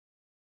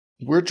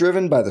We're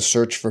driven by the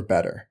search for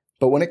better.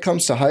 But when it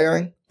comes to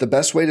hiring, the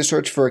best way to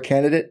search for a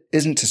candidate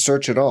isn't to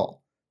search at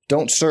all.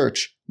 Don't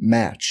search,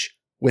 match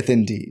with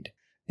Indeed.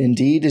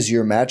 Indeed is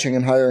your matching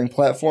and hiring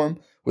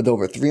platform with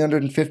over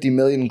 350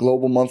 million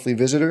global monthly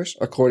visitors,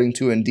 according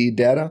to Indeed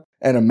data,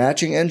 and a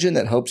matching engine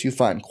that helps you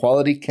find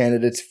quality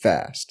candidates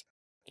fast.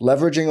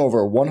 Leveraging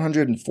over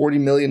 140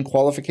 million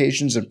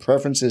qualifications and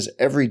preferences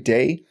every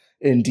day,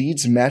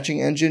 Indeed's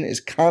matching engine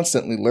is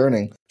constantly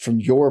learning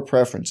from your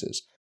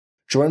preferences.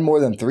 Join more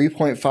than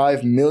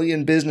 3.5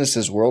 million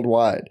businesses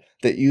worldwide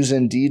that use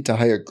Indeed to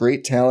hire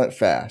great talent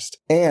fast.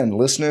 And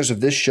listeners of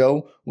this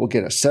show will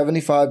get a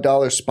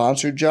 $75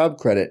 sponsored job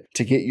credit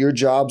to get your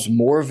jobs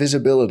more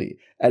visibility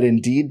at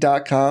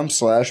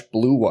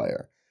Indeed.com/Blue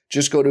Wire.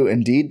 Just go to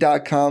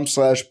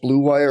Indeed.com/Blue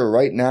Wire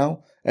right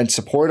now and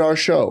support our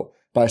show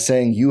by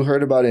saying you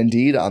heard about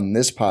Indeed on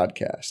this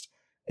podcast.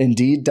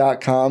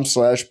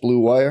 Indeed.com/Blue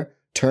Wire.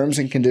 Terms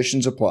and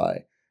conditions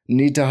apply.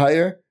 Need to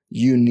hire?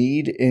 You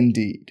need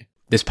Indeed.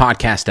 This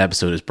podcast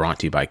episode is brought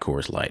to you by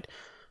Coors Light.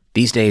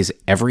 These days,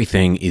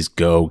 everything is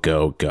go,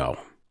 go, go.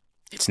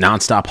 It's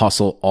nonstop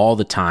hustle all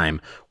the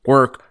time.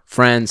 Work,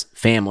 friends,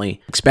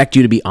 family, expect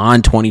you to be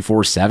on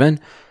 24/7.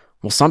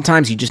 Well,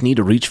 sometimes you just need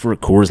to reach for a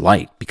Coors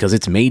Light because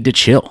it's made to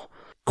chill.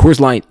 Coors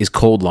Light is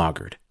cold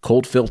lagered,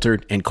 cold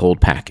filtered, and cold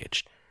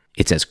packaged.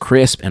 It's as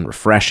crisp and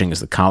refreshing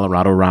as the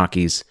Colorado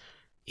Rockies.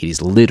 It is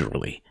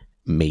literally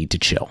made to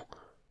chill.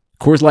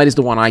 Coors Light is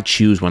the one I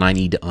choose when I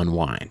need to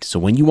unwind. So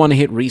when you want to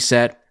hit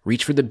reset,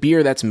 reach for the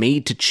beer that's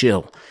made to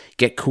chill.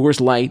 Get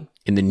Coors Light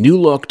in the new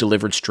look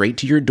delivered straight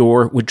to your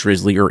door with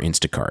Drizzly or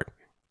Instacart.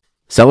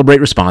 Celebrate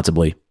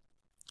responsibly.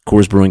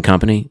 Coors Brewing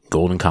Company,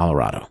 Golden,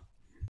 Colorado.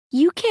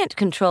 You can't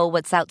control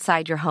what's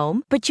outside your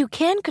home, but you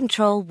can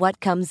control what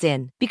comes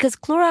in. Because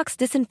Clorox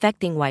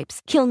disinfecting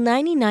wipes kill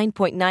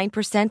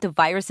 99.9% of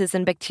viruses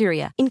and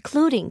bacteria,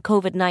 including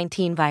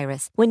COVID-19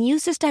 virus, when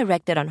used as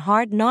directed on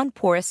hard,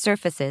 non-porous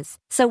surfaces.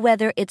 So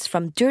whether it's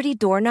from dirty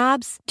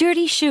doorknobs,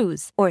 dirty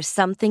shoes, or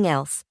something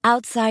else,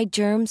 outside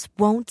germs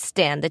won't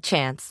stand a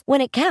chance.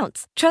 When it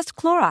counts, trust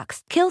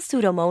Clorox. Kill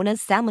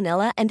Pseudomonas,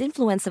 Salmonella, and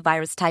influenza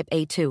virus type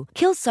A2.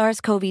 Kill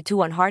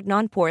SARS-CoV-2 on hard,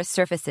 non-porous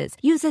surfaces.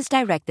 Use as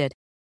directed.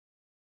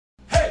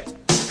 Hey,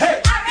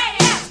 hey,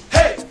 R-A-M.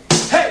 Hey,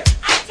 hey,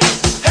 I-T.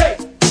 Hey,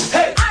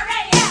 hey,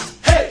 R-A-M.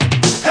 Hey,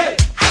 hey,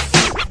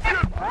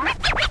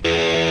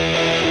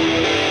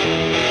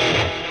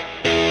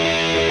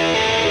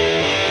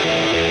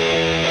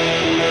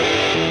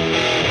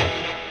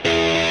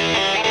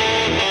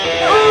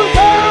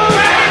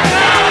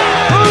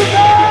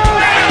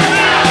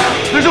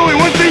 There's only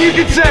one thing you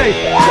can say.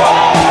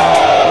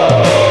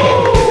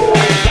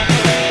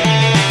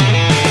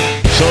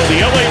 So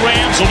the LA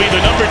Rams will be the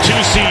number 2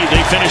 seed.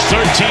 They finished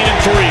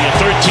 13-3, a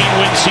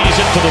 13-win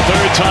season for the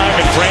third time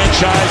in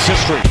franchise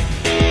history.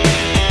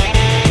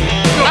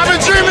 I've been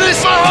dreaming this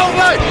my whole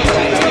life.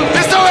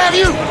 And so have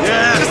you.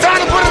 Yeah. It's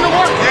time to put in the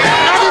work.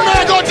 Yeah. Every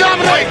man go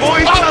dominate.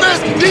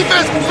 Offense,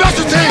 defense,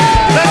 special teams.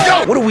 Let's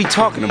go. What are we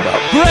talking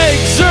about? Greg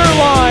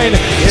Zuerlein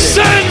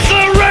sends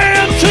the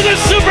Rams to the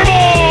Super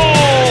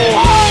Bowl.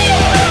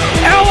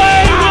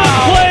 LA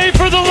will play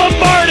for the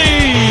Lombardi.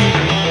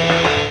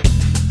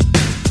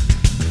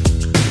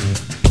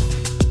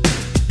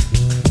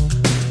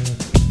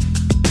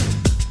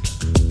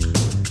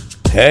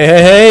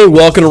 Hey,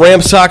 welcome to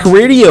Rams Talk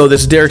Radio.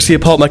 This is Derek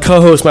Ciapalt, my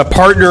co-host, my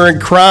partner in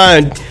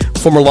crime,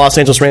 former Los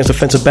Angeles Rams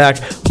defensive back,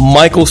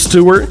 Michael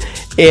Stewart.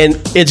 And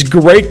it's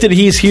great that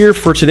he's here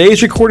for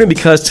today's recording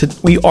because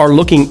we are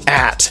looking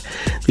at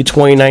the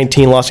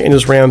 2019 Los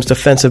Angeles Rams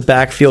defensive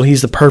backfield.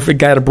 He's the perfect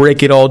guy to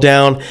break it all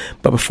down.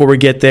 But before we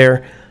get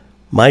there,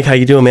 Mike, how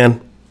you doing, man?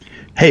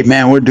 Hey,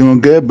 man, we're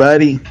doing good,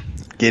 buddy.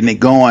 Getting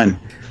it going.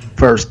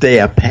 First day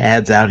of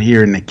pads out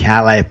here in the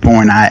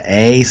California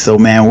A. So,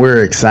 man,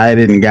 we're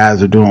excited and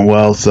guys are doing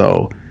well.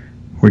 So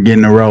we're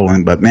getting it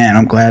rolling. But, man,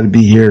 I'm glad to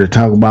be here to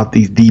talk about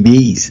these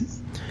DBs.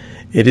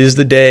 It is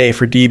the day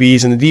for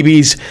DBs. And the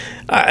DBs,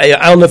 I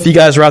don't know if you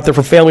guys are out there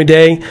for Family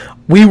Day.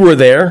 We were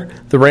there.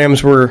 The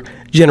Rams were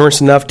generous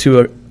enough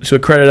to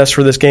accredit us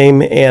for this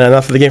game and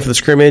enough for the game for the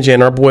scrimmage.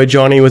 And our boy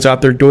Johnny was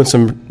out there doing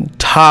some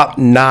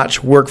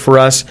top-notch work for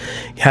us.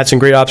 He had some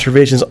great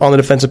observations on the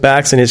defensive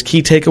backs. And his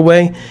key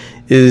takeaway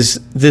is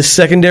this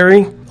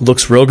secondary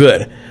looks real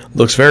good,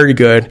 looks very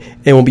good,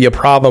 and will be a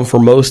problem for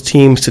most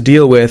teams to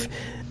deal with.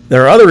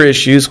 There are other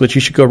issues, which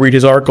you should go read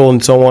his article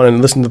and so on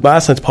and listen to the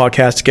last night's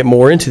podcast to get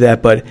more into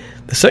that. But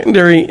the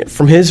secondary,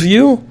 from his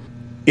view,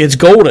 it's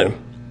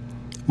golden.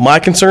 My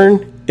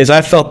concern is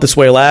I felt this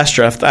way last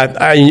draft.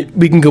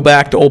 We can go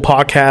back to old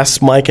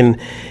podcasts, Mike, and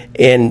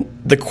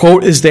the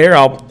quote is there.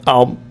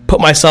 I'll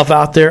put myself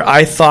out there.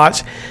 I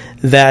thought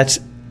that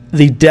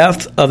the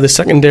depth of the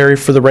secondary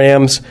for the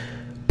Rams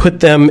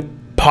put them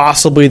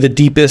possibly the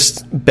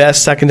deepest,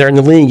 best secondary in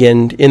the league,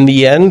 and in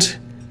the end,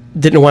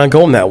 didn't want to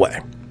go them that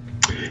way.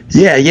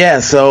 Yeah.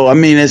 So I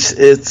mean, it's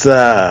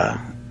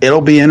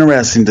it'll be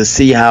interesting to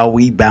see how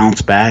we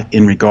bounce back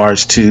in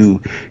regards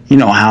to,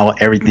 how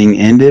everything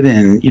ended.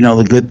 And,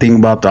 the good thing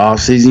about the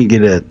offseason, you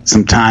get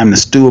some time to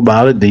stew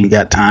about it. Then you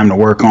got time to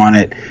work on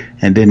it.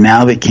 And then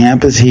now that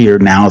camp is here,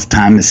 now it's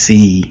time to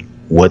see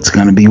what's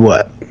going to be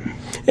what.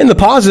 And the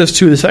positives,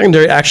 too, the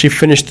secondary actually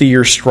finished the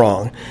year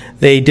strong.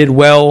 They did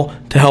well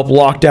to help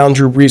lock down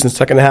Drew Brees in the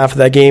second half of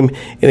that game.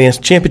 In the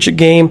championship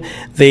game,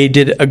 they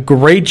did a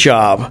great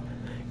job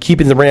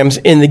keeping the Rams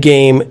in the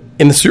game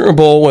in the Super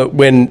Bowl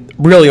when,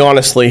 really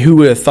honestly, who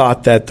would have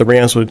thought that the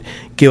Rams would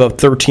give up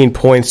 13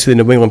 points to the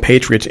New England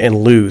Patriots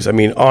and lose? I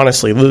mean,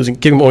 honestly,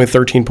 giving them only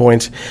 13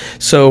 points.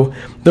 So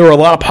there were a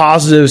lot of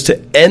positives to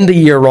end the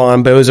year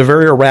on, but it was a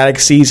very erratic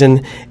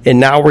season, and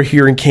now we're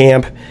here in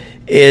camp,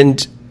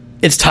 and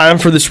it's time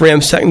for this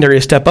Rams secondary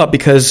to step up,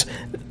 because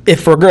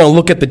if we're going to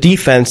look at the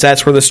defense,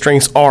 that's where the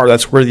strengths are.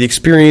 That's where the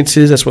experience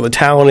is. That's where the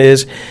talent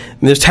is. And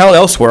there's talent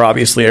elsewhere,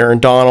 obviously, Aaron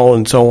Donald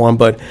and so on.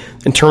 But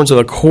in terms of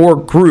the core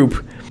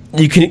group,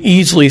 you can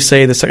easily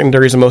say the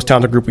secondary is the most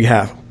talented group we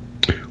have.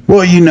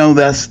 Well,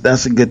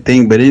 that's a good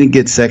thing. But any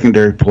good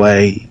secondary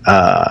play,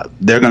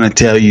 they're going to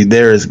tell you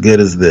they're as good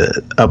as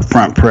the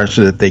upfront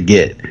pressure that they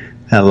get.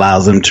 That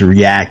allows them to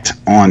react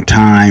on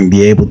time,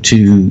 be able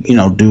to,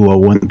 do a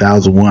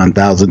 1,001,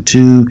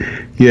 1,002.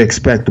 You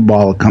expect the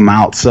ball to come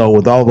out. So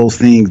with all those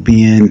things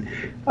being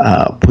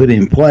put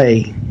in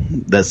play,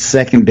 the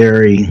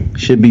secondary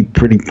should be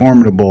pretty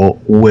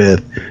formidable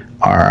with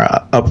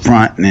our up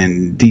front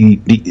and they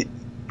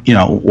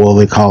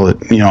call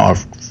it, our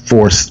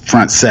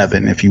front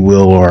seven, if you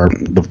will, or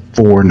the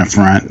 4 in the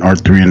front or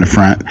 3 in the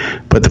front.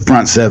 But the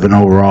front 7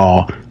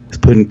 overall is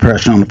putting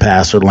pressure on the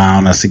passer,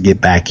 allowing us to get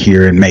back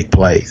here and make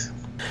plays.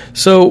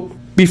 So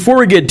before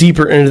we get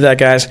deeper into that,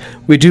 guys,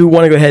 we do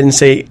want to go ahead and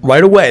say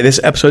right away, this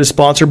episode is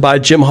sponsored by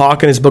Jim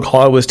Hawk and his book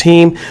Hollywood's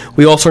Team.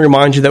 We also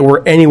remind you that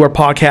we're anywhere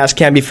podcasts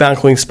can be found,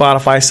 including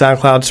Spotify,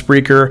 SoundCloud,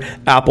 Spreaker,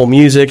 Apple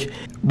Music.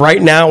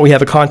 Right now, we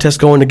have a contest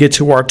going to get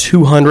to our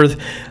 200th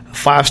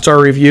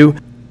 5-star review.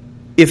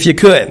 If you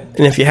could,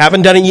 and if you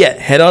haven't done it yet,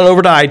 head on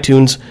over to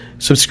iTunes,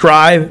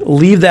 subscribe,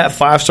 leave that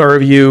 5-star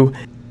review,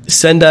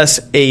 send us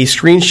a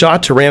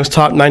screenshot to Rams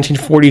Talk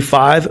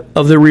 1945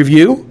 of the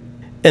review,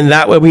 and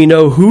that way we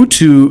know who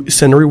to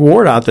send a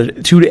reward out there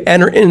to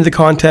enter into the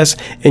contest,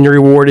 and your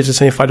reward is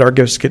a $75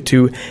 gift ticket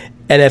to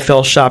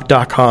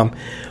NFLshop.com.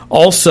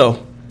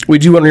 Also, we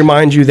do want to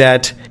remind you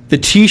that the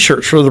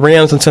T-shirts for the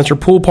Rams and Central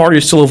Pool Party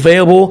are still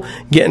available.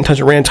 Get in touch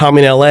with Rand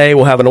Tommy in LA.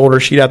 We'll have an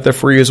order sheet out there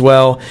for you as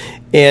well.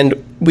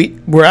 And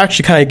we're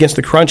actually kind of against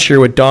the crunch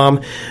here with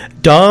Dom.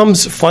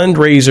 Dom's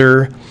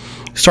fundraiser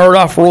started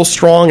off real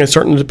strong and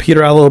starting to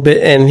peter out a little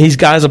bit, and he's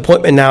got his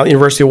appointment now at the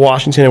University of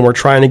Washington, and we're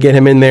trying to get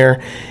him in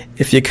there.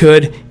 If you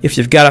could, if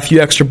you've got a few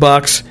extra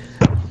bucks,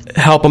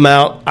 help him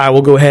out. I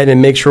will go ahead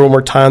and make sure one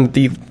more time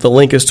that the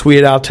link is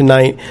tweeted out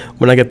tonight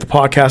when I get the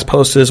podcast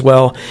posted as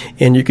well,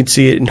 and you can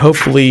see it. And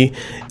hopefully,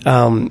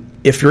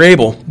 if you're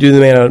able, do the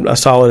man a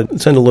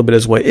solid, send a little bit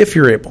his way. If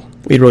you're able,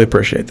 we'd really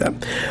appreciate that.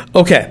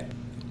 Okay,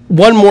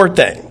 one more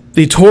thing.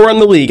 The tour on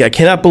the league, I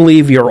cannot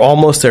believe we are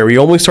almost there. We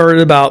only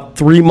started about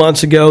 3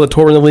 months ago. The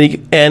tour on the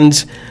league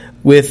ends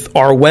with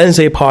our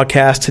Wednesday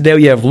podcast. Today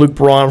we have Luke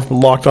Braun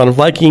from Locked On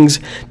Vikings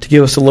to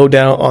give us a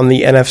lowdown on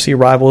the NFC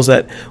rivals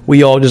that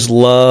we all just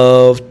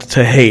love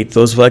to hate.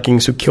 Those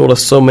Vikings who killed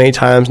us so many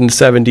times in the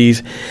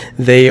 70s.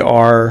 They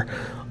are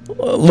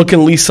looking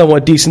at least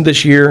somewhat decent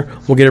this year.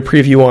 We'll get a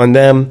preview on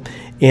them.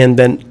 And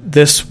then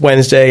this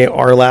Wednesday,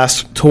 our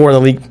last tour in the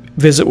league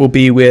visit will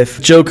be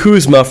with Joe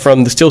Kuzma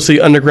from the Steel City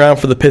Underground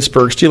for the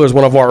Pittsburgh Steelers,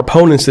 one of our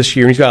opponents this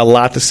year. He's got a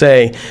lot to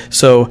say.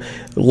 So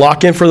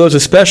lock in for those,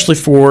 especially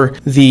for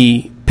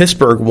the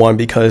Pittsburgh one,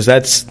 because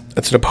that's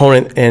an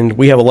opponent, and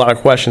we have a lot of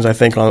questions, I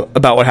think,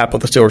 about what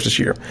happened with the Steelers this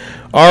year.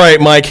 All right,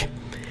 Mike.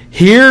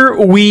 Here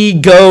we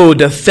go.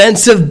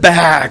 Defensive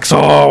backs.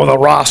 Oh, the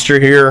roster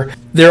here.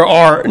 There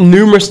are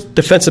numerous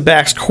defensive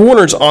backs,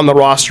 corners on the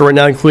roster right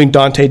now, including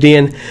Dante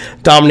Dean,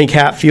 Dominique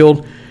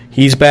Hatfield.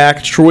 He's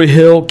back. Troy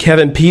Hill,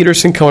 Kevin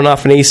Peterson coming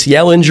off an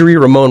ACL injury,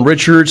 Ramon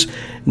Richards,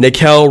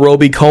 Nikel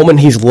Roby-Coleman.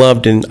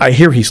 I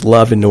hear he's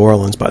loved in New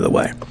Orleans, by the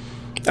way.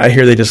 I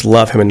hear they just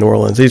love him in New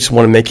Orleans. They just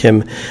want to make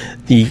him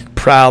the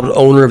proud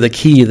owner of the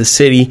key of the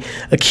city.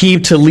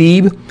 Aqib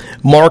Talib,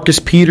 Marcus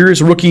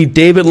Peters, rookie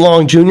David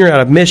Long Jr. out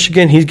of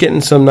Michigan. He's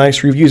getting some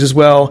nice reviews as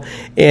well.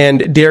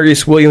 And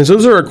Darius Williams.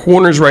 Those are our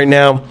corners right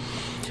now.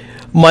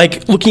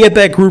 Mike, looking at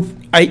that group,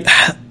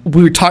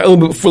 we were talking a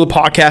little bit before the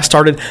podcast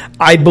started.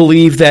 I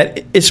believe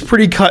that it's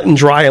pretty cut and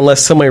dry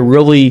unless somebody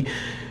really,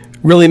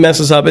 really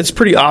messes up. It's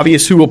pretty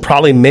obvious who will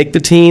probably make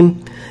the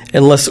team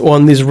unless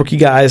one of these rookie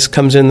guys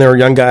comes in there,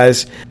 young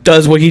guys,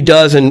 does what he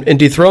does and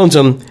dethrones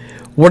them.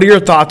 What are your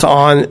thoughts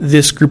on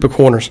this group of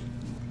corners?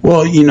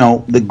 Well,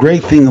 the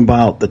great thing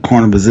about the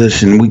corner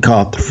position, we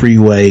call it the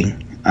freeway.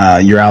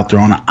 You're out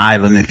there on an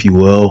island, if you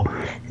will.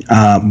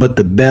 But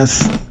the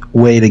best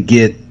way to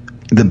get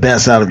the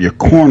best out of your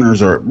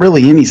corners, or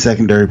really any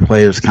secondary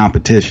player's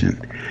competition.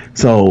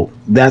 So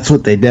that's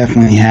what they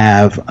definitely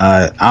have.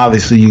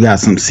 Obviously, you got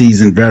some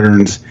seasoned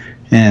veterans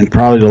and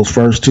probably those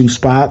first 2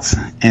 spots.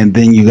 And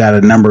then you got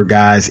a number of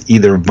guys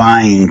either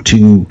vying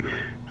to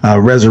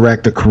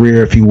resurrect a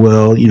career, if you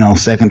will,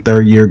 second,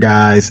 third year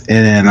guys,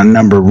 and a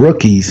number of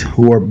rookies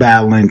who are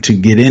battling to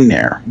get in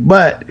there.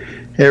 But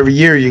every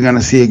year you're going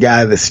to see a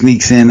guy that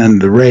sneaks in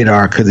under the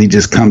radar because he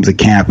just comes to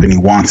camp and he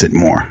wants it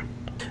more.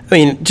 I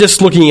mean,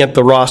 just looking at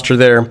the roster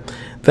there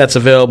that's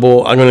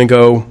available, I'm going to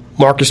go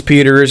Marcus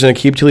Peters and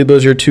Aqib Talib.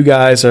 Those are 2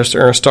 guys that are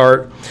going to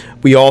start.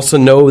 We also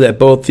know that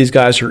both these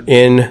guys are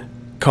in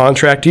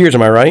contract years.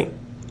 Am I right?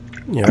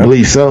 I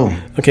believe so.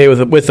 Okay,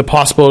 with the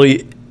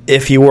possibility,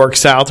 if he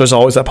works out, there's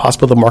always that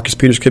possibility that Marcus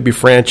Peters could be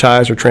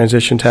franchised or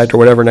transition tagged or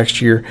whatever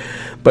next year.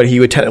 But he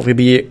would technically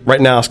be,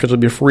 right now,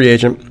 scheduled to be a free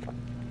agent.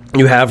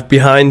 You have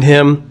behind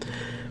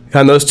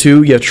those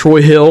 2, you have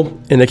Troy Hill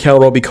and Nikel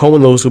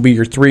Roby-Coleman. Those will be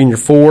your 3 and your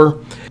 4.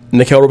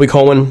 Nikel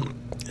Roby-Coleman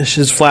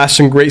has flashed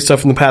some great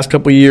stuff in the past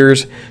couple of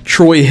years.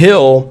 Troy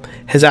Hill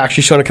has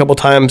actually shown a couple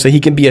times that he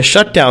can be a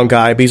shutdown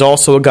guy, but he's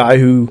also a guy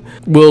who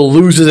will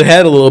lose his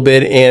head a little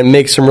bit and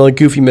make some really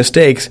goofy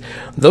mistakes.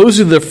 Those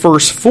are the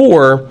first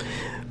 4.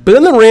 But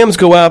then the Rams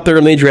go out there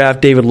and they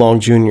draft David Long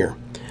Jr.,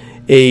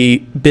 a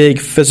big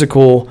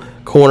physical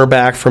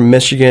cornerback from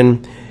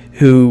Michigan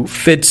who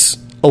fits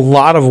a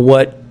lot of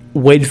what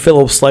Wade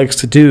Phillips likes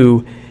to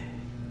do.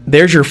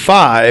 There's your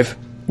 5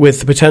 with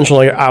the potential,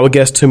 I would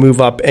guess, to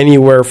move up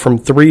anywhere from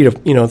 3 to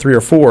 3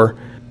 or 4.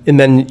 And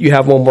then you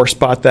have one more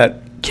spot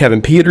that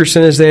Kevin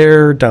Peterson is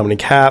there,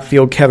 Dominic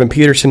Hatfield. Kevin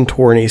Peterson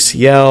tore an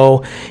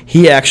ACL.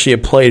 He actually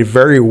had played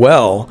very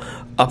well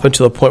up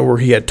until the point where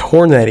he had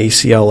torn that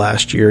ACL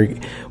last year.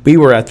 We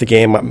were at the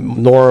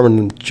game, Norm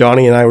and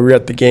Johnny and I were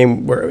at the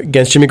game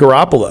against Jimmy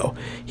Garoppolo.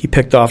 He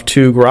picked off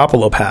 2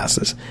 Garoppolo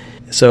passes.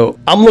 So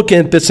I'm looking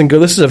at this and go,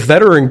 this is a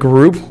veteran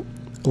group,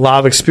 a lot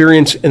of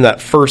experience in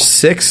that first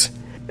 6,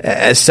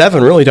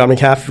 7 really, Dominic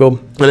Hatfield,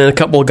 and then a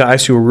couple of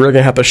guys who are really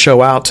going to have to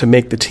show out to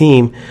make the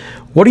team.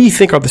 What do you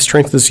think are the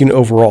strengths of this unit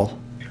overall?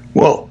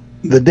 Well,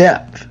 the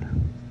depth.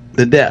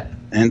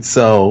 And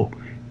so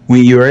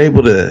when you're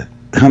able to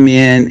come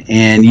in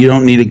and you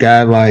don't need a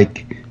guy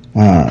like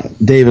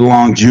David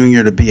Long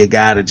Jr. to be a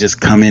guy to just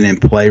come in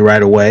and play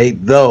right away,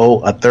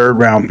 though a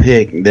 3rd-round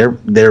pick,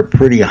 they're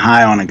pretty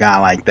high on a guy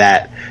like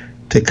that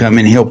to come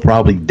in. He'll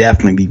probably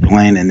definitely be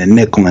playing in the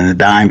nickel and the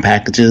dime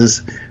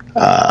packages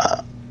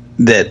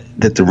that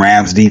the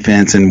Rams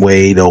defense and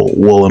Wade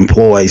will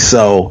employ.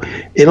 So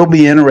it'll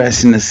be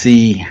interesting to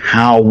see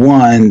how,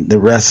 the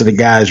rest of the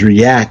guys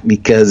react,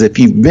 because if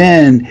you've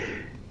been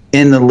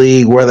in the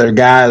league, whether a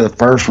guy the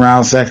 1st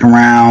round, 2nd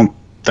round,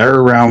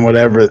 3rd round,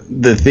 whatever,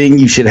 the thing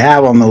you should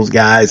have on those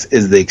guys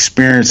is the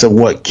experience of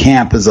what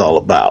camp is all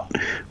about.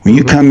 When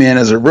you come in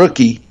as a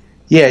rookie,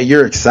 yeah,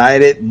 you're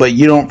excited, but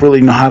you don't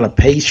really know how to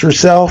pace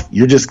yourself.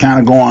 You're just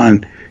kind of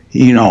going,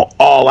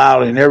 all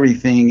out and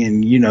everything,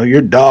 and,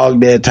 you're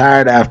dog dead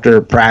tired after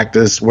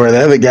practice, where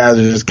the other guys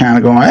are just kind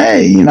of going,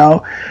 hey,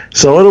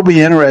 So it'll be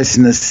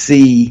interesting to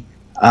see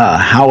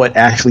how it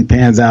actually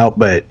pans out,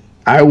 but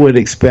I would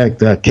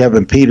expect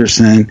Kevin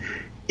Peterson,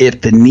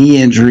 if the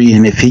knee injury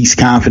and if he's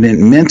confident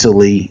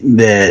mentally,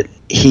 that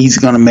he's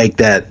going to make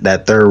that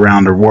 3rd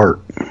rounder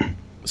work.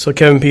 So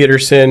Kevin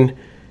Peterson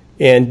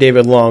and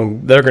David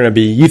Long, they're going to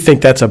be, you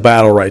think that's a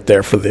battle right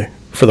there for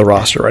the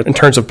roster, right, in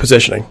terms of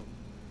positioning?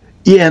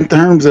 Yeah, in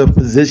terms of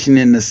position,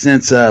 in the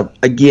sense of,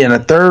 again, a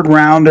 3rd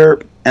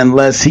rounder,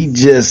 unless he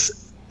just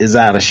is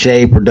out of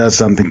shape or does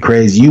something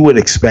crazy, you would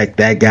expect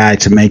that guy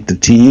to make the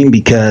team,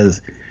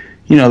 because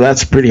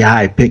that's a pretty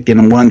high pick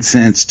in one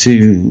sense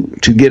to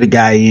get a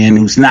guy in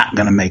who's not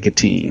going to make a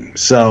team.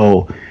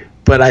 So,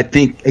 but I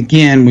think,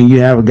 again, when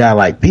you have a guy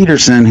like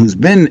Peterson who's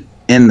been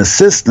in the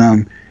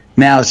system,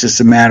 now it's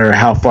just a matter of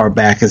how far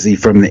back is he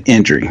from the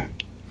injury.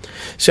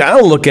 See, I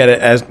don't look at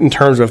it as in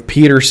terms of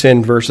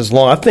Peterson versus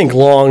Long. I think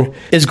Long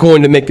is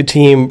going to make the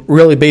team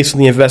really based on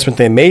the investment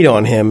they made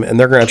on him, and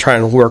they're going to try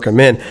and work him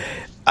in.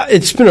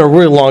 It's been a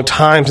really long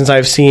time since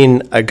I've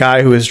seen a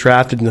guy who was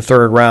drafted in the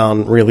 3rd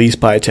round released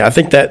by a team. I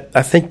think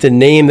the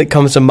name that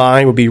comes to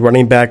mind would be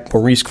running back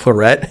Maurice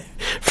Clarett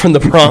from the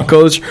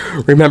Broncos.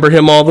 Remember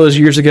him all those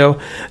years ago?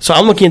 So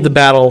I'm looking at the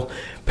battle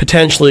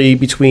potentially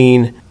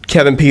between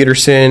Kevin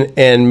Peterson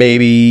and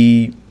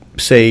maybe,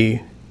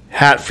 say,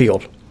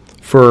 Hatfield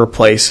for a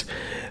place,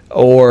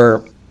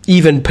 or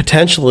even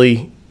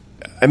potentially,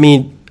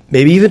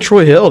 maybe even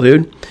Troy Hill,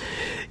 dude.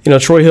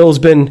 Troy Hill has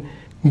been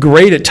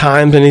great at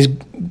times, and he's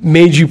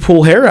made you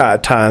pull hair out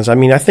at times.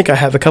 I think I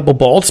have a couple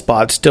bald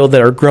spots still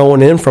that are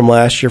growing in from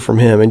last year from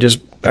him, and just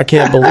I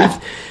can't believe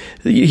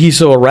he's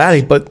so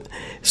erratic. But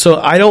so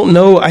I don't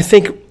know. I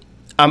think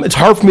it's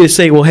hard for me to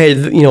say, well, hey,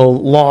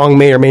 Long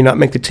may or may not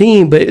make the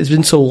team, but it's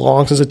been so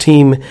long since a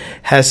team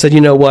has said,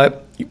 you know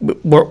what,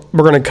 we're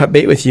going to cut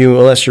bait with you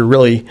unless you're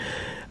really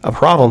a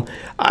problem.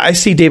 I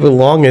see David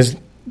Long as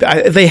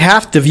they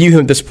have to view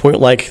him at this point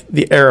like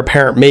the heir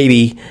apparent,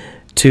 maybe,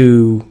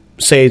 to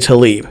say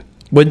Talib,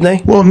 wouldn't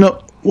they? Well,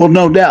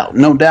 no doubt.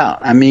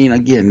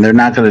 Again, they're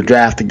not going to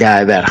draft a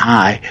guy that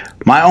high.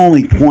 My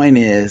only point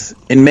is,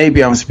 and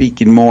maybe I'm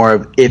speaking more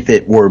of if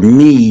it were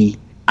me,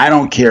 I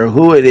don't care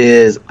who it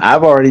is.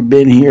 I've already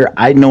been here.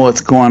 I know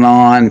what's going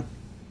on.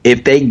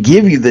 If they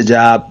give you the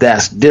job,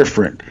 that's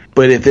different.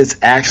 But if it's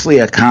actually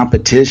a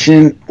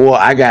competition, well,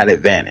 I got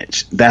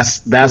advantage.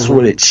 That's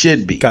what it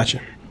should be.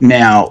 Gotcha.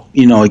 Now,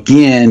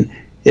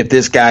 again, if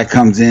this guy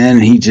comes in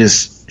and he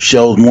just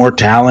shows more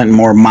talent,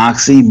 more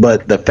moxie,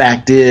 but the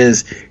fact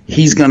is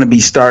he's going to be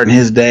starting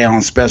his day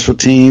on special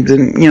teams.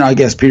 And, I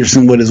guess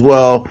Peterson would as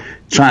well,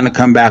 trying to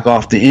come back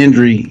off the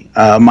injury.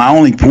 My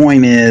only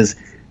point is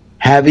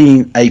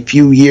having a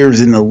few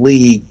years in the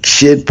league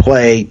should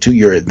play to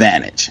your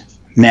advantage.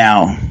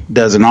 Now,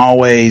 doesn't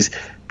always,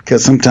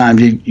 because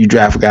sometimes you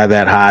draft a guy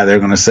that high, they're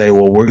going to say,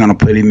 well, we're going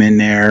to put him in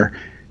there,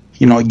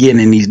 again,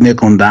 in these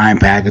nickel and dime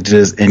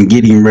packages and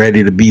get him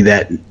ready to be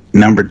that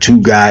number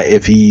 2 guy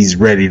if he's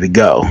ready to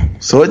go.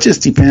 So it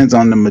just depends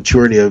on the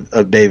maturity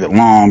of David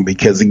Long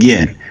because,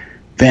 again,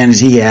 advantage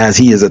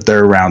he is a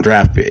 3rd-round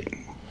draft pick.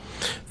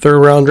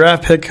 3rd-round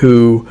draft pick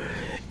who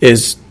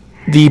is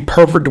the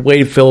perfect way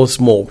to fill this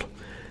mold.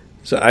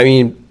 So,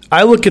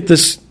 I look at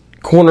this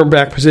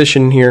cornerback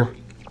position here,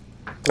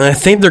 and I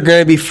think they're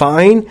going to be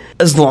fine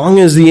as long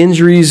as the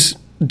injuries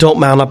don't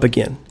mount up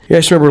again. You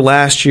guys remember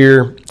last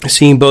year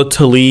seeing both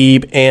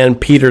Talib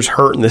and Peters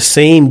hurt in the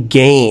same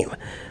game,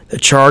 the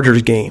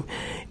Chargers game,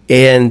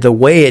 and the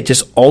way it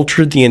just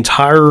altered the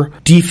entire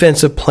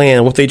defensive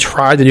plan, what they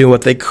tried to do,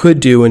 what they could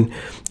do, and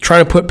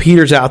trying to put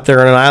Peters out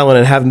there on an island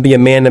and have him be a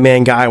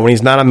man-to-man guy when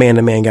he's not a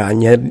man-to-man guy.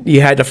 And yet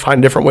you had to find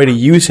a different way to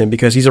use him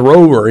because he's a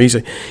rover. He's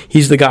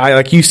the guy,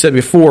 like you said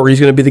before, he's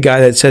going to be the guy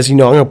that says, I'm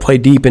going to play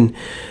deep and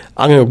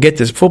I'm going to get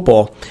this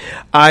football.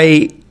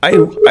 I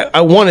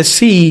want to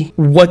see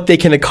what they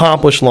can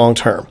accomplish long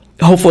term.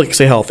 Hopefully, they can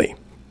stay healthy.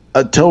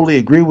 I totally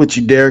agree with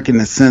you, Derek, in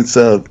the sense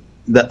of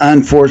the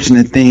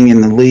unfortunate thing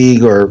in the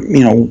league or,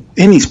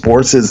 any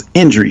sports is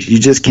injuries. You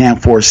just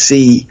can't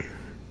foresee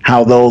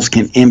how those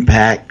can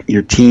impact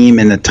your team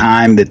in the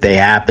time that they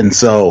happen.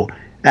 So,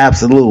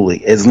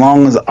 absolutely, as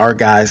long as our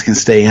guys can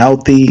stay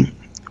healthy,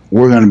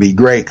 we're going to be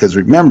great. Because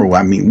remember,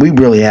 we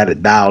really had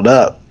it dialed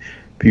up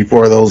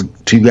before those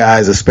 2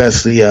 guys,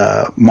 especially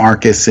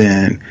Marcus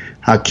and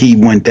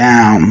Hakeem went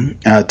down,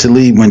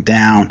 Talib went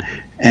down,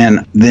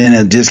 and then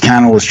it just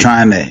kind of was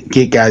trying to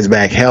get guys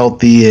back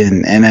healthy.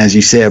 And as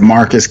you said,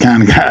 Marcus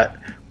kind of got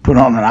put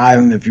on an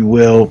island, if you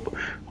will,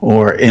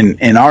 or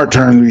in our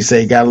terms, we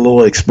say got a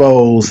little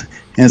exposed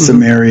in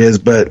some areas.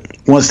 But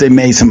once they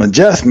made some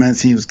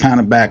adjustments, he was kind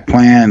of back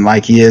playing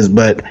like he is.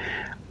 But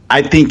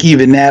I think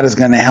even that is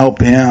going to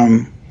help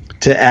him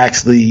to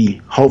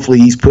actually, hopefully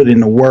he's put in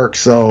the work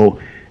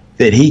so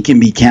that he can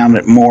be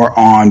counted more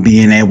on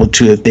being able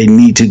to, if they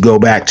need to go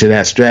back to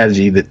that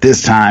strategy, that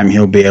this time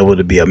he'll be able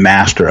to be a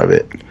master of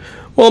it.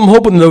 Well, I'm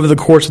hoping that over the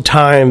course of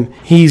time,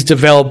 he's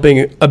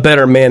developing a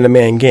better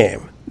man-to-man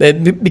game.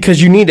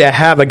 Because you need to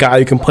have a guy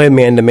who can play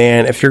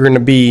man-to-man if you're going to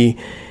be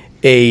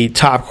a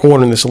top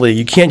corner in this league.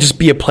 You can't just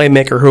be a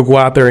playmaker who'll go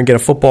out there and get a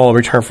football in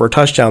return for a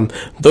touchdown.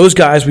 Those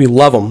guys, we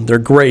love them. They're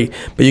great.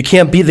 But you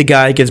can't be the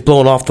guy who gets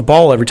blown off the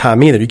ball every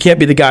time either. You can't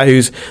be the guy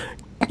who's,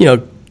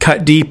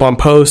 cut deep on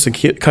posts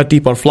and cut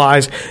deep on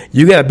flies.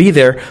 You got to be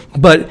there.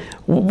 But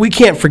we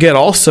can't forget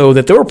also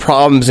that there were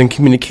problems in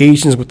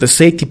communications with the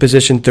safety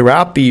position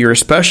throughout the year,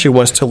 especially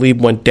once Talib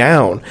went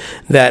down.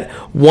 That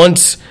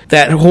once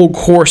that whole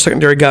core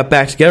secondary got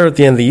back together at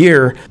the end of the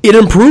year, it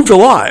improved a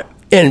lot.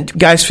 And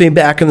guys came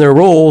back in their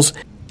roles.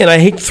 And I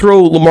hate to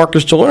throw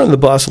LaMarcus Joyner on the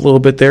bus a little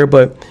bit there,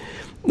 but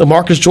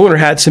LaMarcus Joyner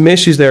had some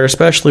issues there,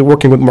 especially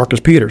working with Marcus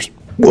Peters.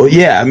 Well,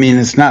 yeah,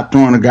 it's not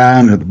throwing a guy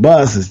under the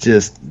bus. It's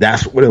just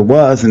that's what it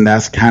was, and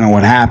that's kind of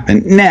what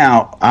happened.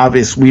 Now,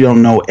 obviously, we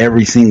don't know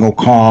every single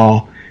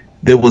call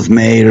that was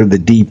made or the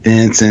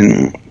defense,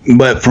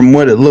 but from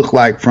what it looked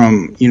like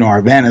from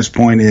our vantage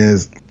point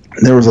is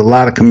there was a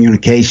lot of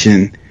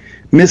miscommunication,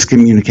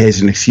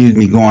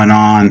 going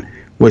on,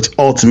 which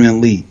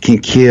ultimately can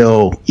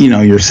kill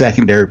your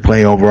secondary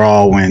play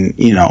overall.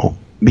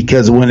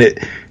 Because when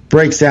it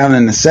breaks down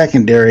in the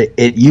secondary,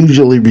 it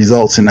usually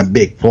results in a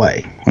big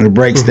play. When it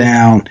breaks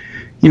down,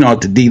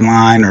 at the D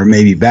line or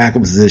maybe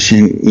backup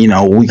position,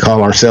 we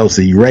call ourselves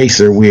the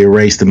eraser. We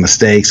erase the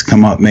mistakes,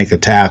 come up, make a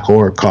tackle,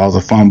 or cause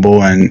a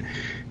fumble, and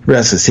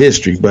rest is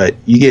history. But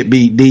you get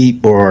beat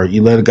deep or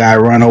you let a guy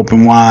run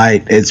open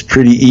wide, it's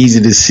pretty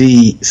easy to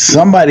see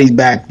somebody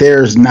back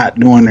there is not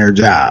doing their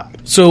job.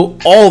 So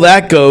all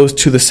that goes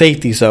to the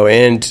safeties, though,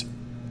 and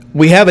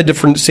we have a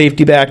different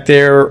safety back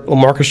there.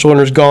 LaMarcus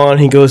Joyner's gone.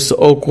 He goes to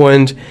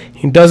Oakland.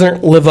 He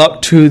doesn't live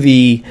up to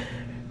the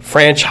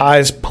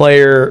franchise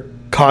player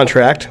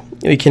contract.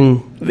 We can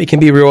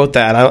be real with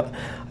that.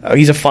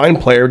 He's a fine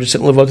player, just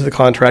didn't live up to the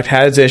contract,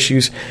 had his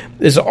issues.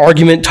 There's an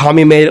argument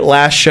Tommy made it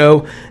last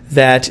show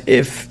that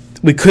if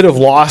we could have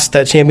lost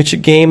that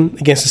championship game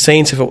against the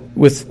Saints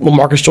with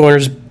LaMarcus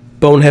Joyner's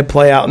bonehead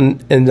play out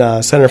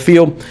in center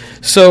field.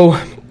 So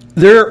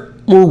there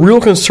were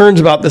real concerns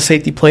about the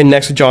safety play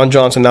next to John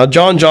Johnson. Now,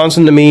 John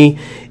Johnson, to me,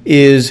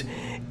 is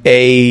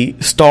a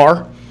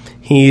star.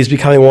 He's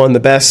becoming one of the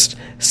best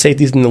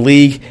safeties in the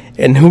league.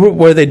 And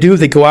what do?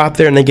 They go out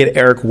there and they get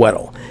Eric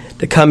Weddle.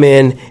 to come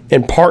in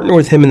and partner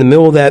with him in the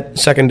middle of that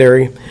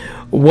secondary.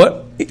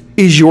 What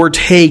is your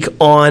take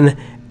on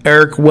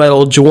Eric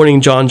Weddle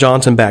joining John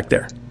Johnson back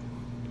there?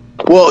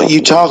 Well,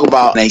 you talk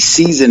about a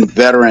seasoned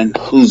veteran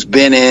who's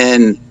been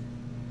in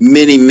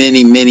many,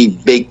 many, many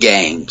big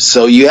games.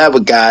 So you have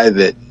a guy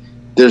that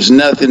there's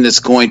nothing that's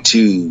going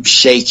to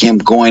shake him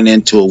going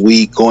into a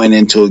week, going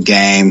into a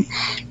game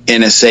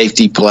in a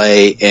safety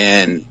play.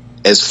 And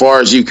as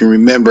far as you can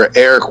remember,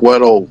 Eric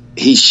Weddle,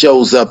 he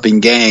shows up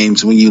in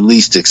games when you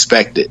least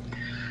expect it.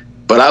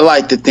 But I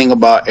like the thing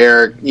about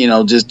Eric,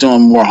 just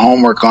doing more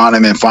homework on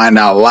him and find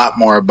out a lot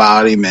more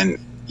about him, and,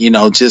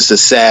 just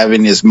his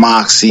savvy, his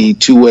moxie,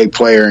 two-way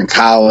player in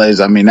college.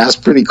 I mean, that's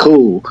pretty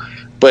cool.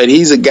 But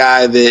he's a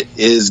guy that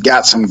has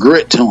got some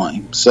grit to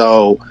him.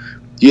 So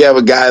you have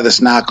a guy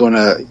that's not going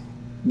to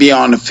be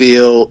on the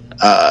field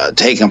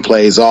taking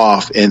plays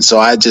off. And so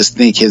I just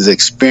think his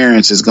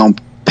experience is going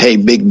to pay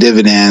big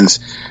dividends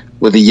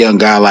with a young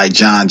guy like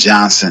John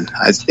Johnson.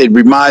 It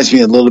reminds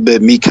me a little bit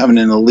of me coming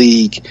in the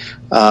league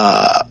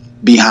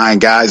behind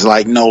guys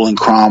like Nolan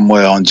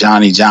Cromwell and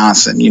Johnny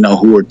Johnson,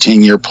 who are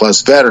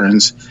 10-year-plus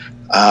veterans.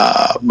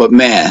 But,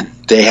 man,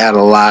 they had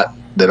a lot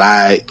that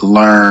I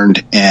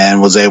learned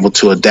and was able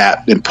to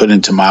adapt and put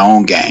into my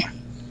own game.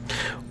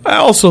 I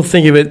also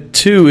think of it,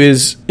 too,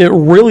 is it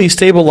really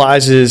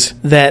stabilizes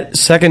that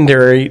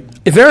secondary.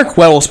 If Eric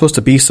Weddle is supposed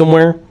to be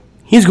somewhere,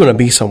 he's going to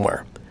be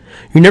somewhere.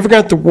 You're never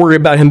going to have to worry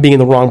about him being in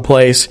the wrong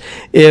place.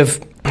 If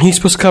he's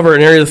supposed to cover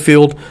an area of the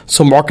field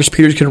so Marcus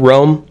Peters could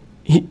roam,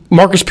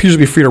 Marcus Peters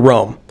would be free to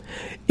roam.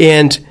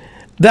 And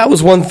that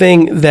was one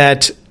thing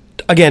that,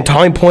 again,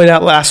 Tommy pointed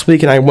out last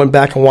week, and I went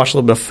back and watched a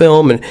little bit of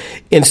film,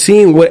 and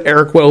seeing what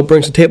Eric Weddle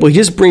brings to the table, he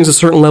just brings a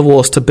certain level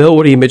of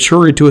stability and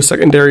maturity to a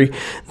secondary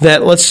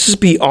that, let's just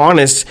be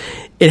honest,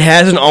 it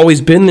hasn't always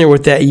been there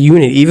with that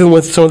unit, even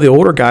with some of the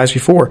older guys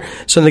before.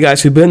 Some of the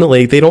guys who've been in the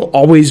league, they don't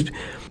always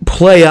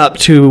play up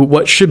to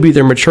what should be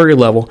their maturity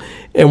level.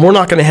 And we're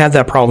not going to have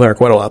that problem with Eric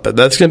Weddle out there.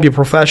 That's going to be a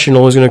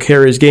professional who's going to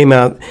carry his game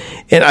out.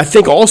 And I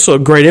think also a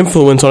great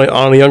influence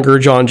on a younger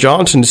John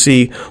Johnson to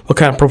see what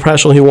kind of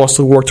professional he wants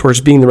to work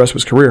towards being the rest of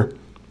his career.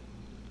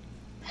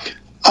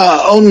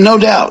 No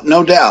doubt,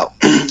 no doubt.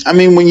 I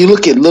mean, when you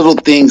look at little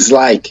things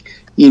like,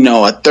 a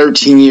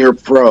 13-year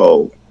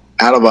pro,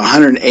 out of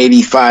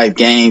 185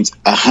 games,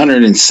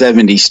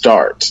 170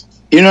 starts.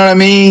 You know what I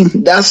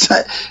mean? That's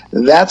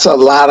a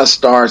lot of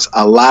starts,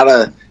 a lot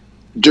of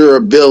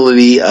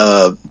durability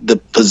of the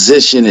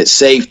position at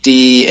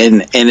safety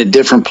and at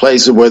different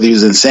places, whether he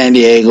was in San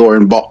Diego or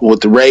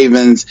with the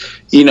Ravens.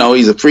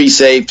 He's a free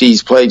safety.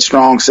 He's played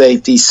strong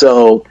safety.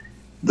 So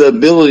the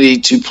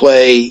ability to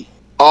play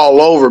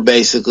all over,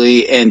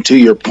 basically, and to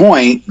your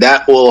point,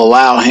 that will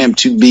allow him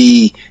to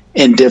be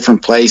in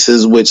different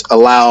places, which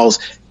allows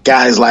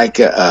guys like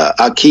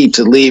Aqib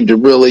Talib to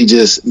really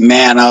just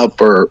man up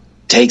or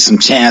take some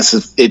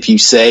chances, if you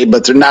say,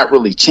 but they're not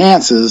really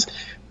chances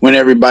when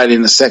everybody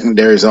in the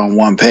secondary is on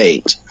one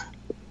page.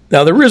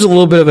 Now, there is a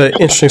little bit of an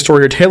interesting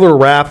story here. Taylor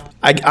Rapp,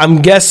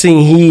 I'm guessing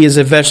he is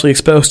eventually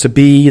supposed to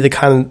be the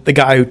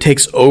guy who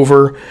takes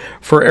over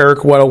for Eric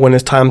Weddle when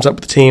his time's up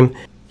with the team.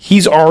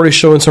 He's already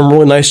showing some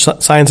really nice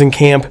signs in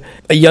camp.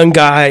 A young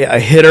guy, a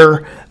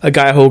hitter, a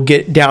guy who'll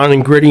get down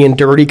and gritty and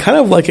dirty, kind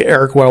of like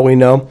Eric Weddle we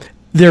know.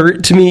 There,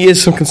 to me,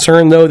 is some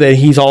concern, though, that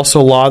he's also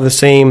a lot of the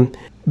same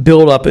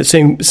build-up,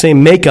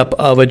 same makeup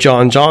of a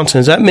John Johnson.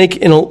 Does that make,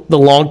 in the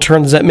long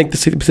term, does that make the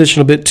safety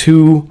position a bit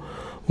too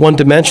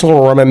one-dimensional,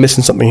 or am I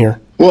missing something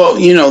here? Well,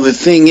 the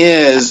thing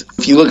is,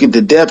 if you look at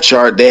the depth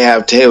chart, they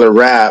have Taylor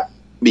Rapp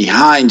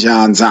behind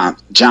John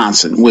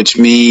Johnson, which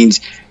means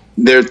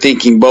they're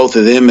thinking both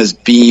of them as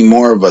being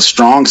more of a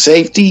strong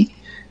safety.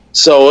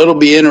 So it'll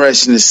be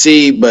interesting to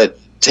see, but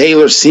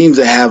Taylor seems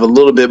to have a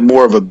little bit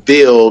more of a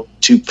build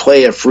to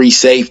play a free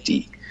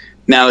safety.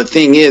 Now, the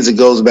thing is, it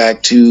goes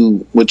back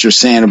to what you're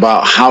saying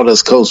about how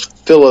does Coach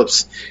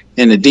Phillips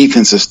and the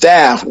defensive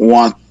staff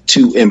want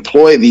to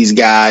employ these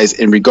guys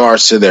in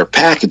regards to their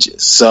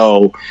packages.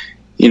 So,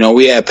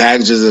 we have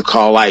packages that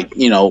call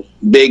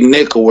big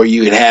nickel, where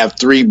you could have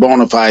 3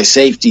 bona fide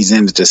safeties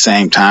in at the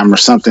same time or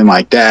something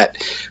like that.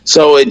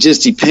 So it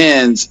just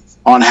depends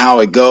on how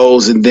it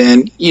goes. And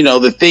then,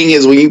 the thing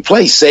is, when you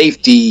play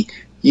safety,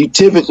 you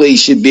typically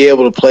should be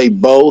able to play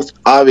both.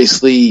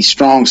 Obviously,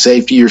 strong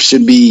safety, you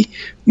should be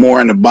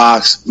more in the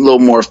box, a little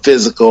more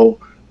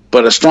physical.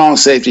 But a strong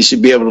safety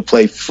should be able to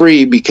play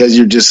free because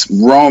you're just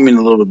roaming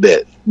a little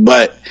bit.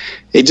 But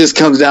it just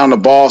comes down to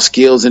ball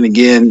skills. And,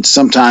 again,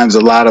 sometimes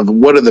a lot of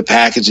what are the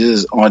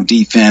packages on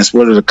defense,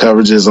 what are the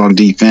coverages on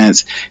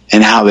defense,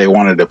 and how they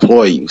want to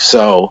deploy you.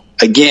 So,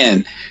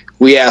 again,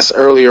 we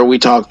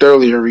talked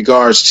earlier in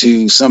regards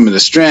to some of the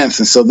strengths.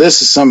 And so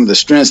this is some of the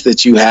strengths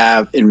that you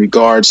have in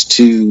regards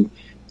to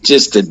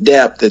just the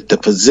depth at the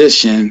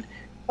position,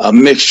 a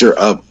mixture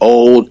of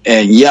old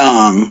and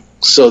young,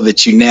 so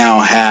that you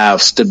now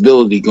have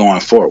stability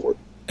going forward.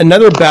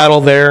 Another battle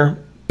there,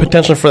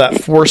 potentially for that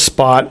 4th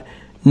spot,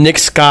 Nick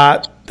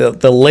Scott,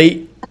 the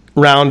late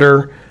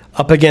rounder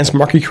up against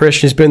Marquis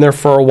Christian. He's been there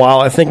for a while.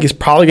 I think he's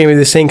probably going to be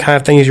the same kind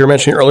of thing as you were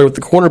mentioning earlier with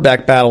the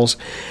cornerback battles.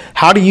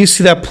 How do you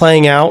see that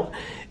playing out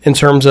in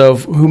terms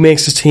of who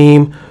makes the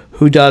team,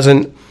 who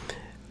doesn't,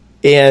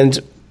 and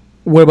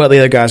what about the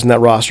other guys in that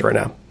roster right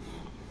now?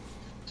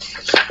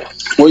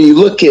 Well, you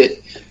look at,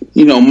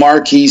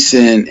 Marquise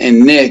and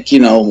Nick,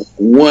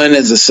 one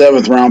is a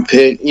 7th-round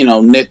pick.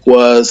 Nick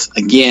was,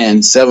 again,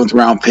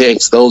 7th-round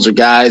picks. Those are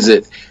guys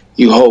that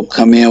you hope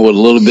come in with a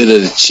little bit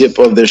of the chip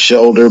of their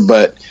shoulder.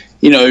 But,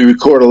 he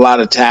recorded a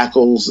lot of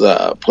tackles,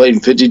 played in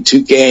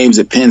 52 games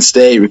at Penn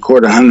State,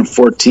 recorded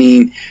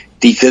 114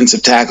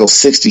 defensive tackles,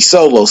 60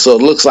 solos. So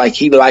it looks like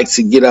he likes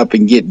to get up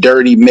and get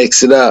dirty,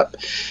 mix it up.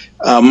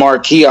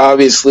 Marquis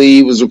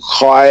obviously was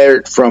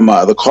acquired from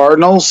the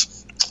Cardinals.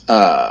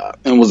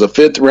 And was a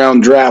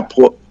 5th-round draft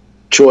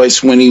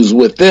choice when he was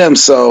with them.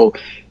 So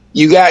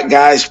you got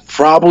guys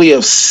probably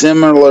of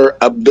similar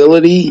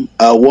ability.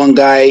 One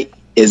guy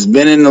has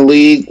been in the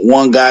league.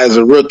 One guy is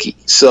a rookie.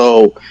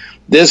 So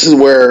this is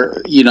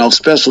where,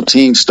 special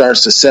teams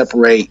starts to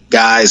separate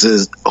guys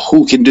as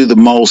who can do the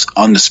most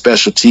on the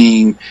special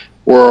team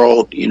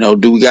world.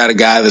 Do we got a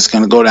guy that's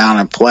going to go down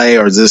and play,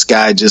 or is this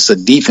guy just a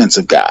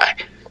defensive guy?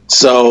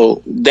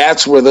 So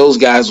that's where those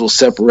guys will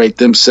separate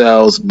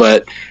themselves.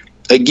 But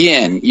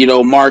again,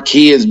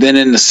 Marquis has been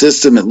in the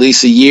system at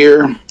least a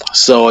year.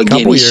 So,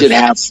 again, he should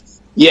have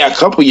 – a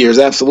couple years,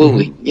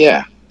 absolutely. Mm-hmm.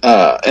 Yeah.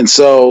 And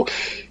so,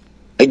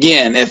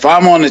 again, if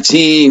I'm on the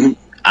team,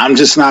 I'm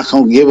just not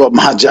going to give up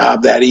my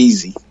job that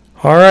easy.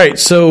 All right.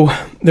 So,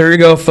 there you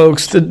go,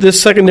 folks.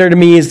 This secondary to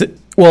me is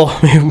 –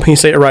 let me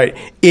say it right.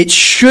 It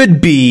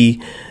should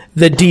be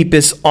the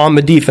deepest on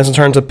the defense in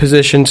terms of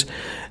positions.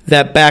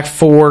 That back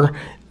four,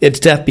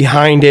 it's depth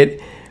behind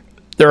it.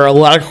 There are a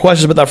lot of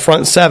questions about that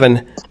front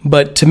seven,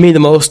 but to me, the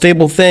most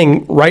stable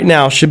thing right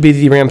now should be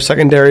the Rams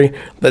secondary.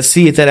 Let's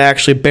see if that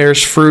actually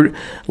bears fruit.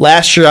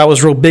 Last year, I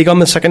was real big on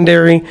the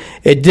secondary.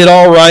 It did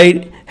all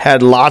right,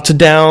 had lots of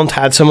downs,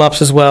 had some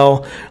ups as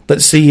well.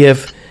 Let's see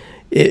if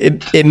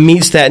it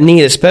meets that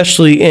need,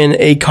 especially in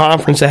a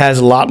conference that has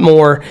a lot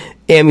more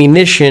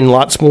ammunition,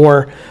 lots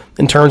more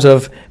in terms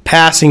of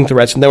passing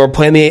threats. And then we're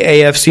playing the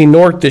AFC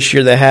North this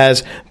year that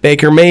has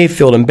Baker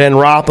Mayfield and Ben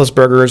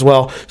Roethlisberger as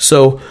well.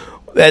 So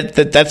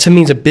that to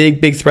me is a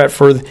big threat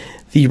for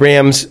the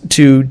Rams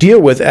to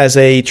deal with as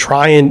they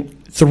try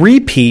and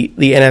three-peat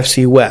the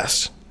NFC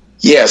West.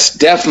 Yes,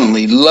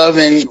 definitely.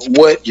 Loving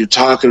what you're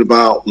talking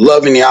about,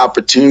 loving the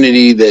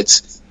opportunity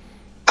that's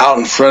out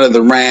in front of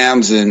the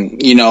Rams. And,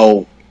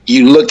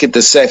 you look at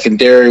the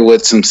secondary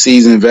with some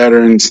seasoned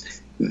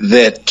veterans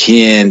that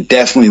can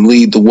definitely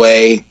lead the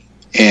way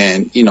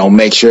and,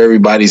 make sure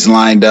everybody's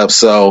lined up.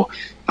 So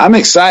I'm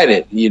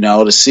excited,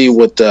 to see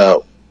what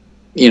the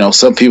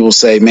some people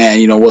say,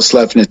 man, what's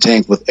left in the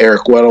tank with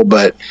Eric Weddle.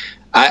 But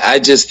I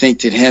just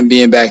think that him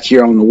being back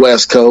here on the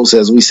West Coast,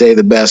 as we say,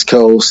 the best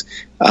coast,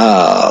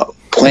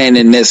 playing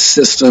in this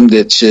system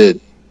that should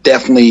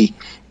definitely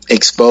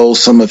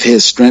expose some of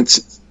his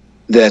strengths,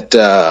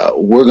 that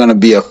we're going to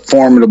be a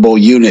formidable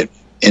unit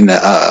in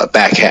the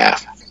back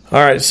half. All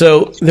right,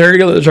 so there you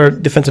go. There's our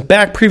defensive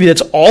back preview.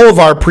 That's all of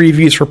our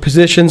previews for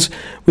positions.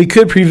 We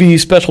could preview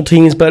special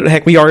teams, but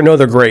heck, we already know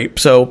they're great.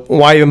 So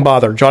why even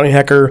bother? Johnny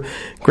Hecker,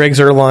 Greg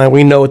Zuerlein,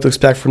 we know what to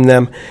expect from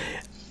them.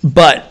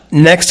 But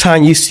next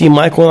time you see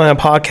Michael and I on a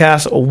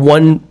podcast,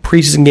 one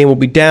preseason game will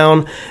be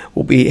down.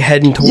 We'll be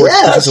heading towards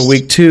preseason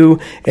week 2.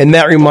 And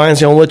that reminds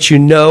me, I'll let you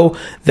know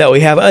that we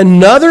have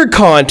another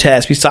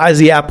contest besides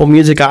the Apple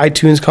Music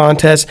iTunes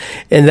contest.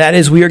 And that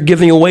is we are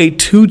giving away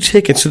 2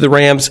 tickets to the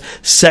Rams'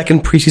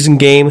 second preseason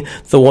game,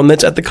 the one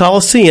that's at the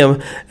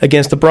Coliseum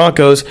against the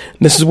Broncos. And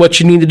this is what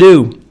you need to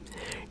do.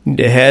 You need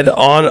to head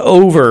on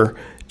over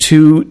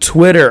to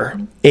Twitter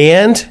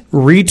and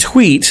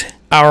retweet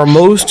our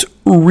most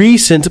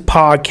recent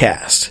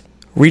podcast.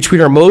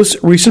 Retweet our most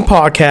recent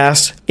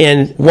podcast,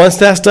 and once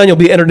that's done, you'll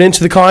be entered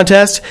into the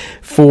contest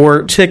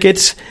for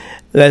tickets.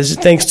 That is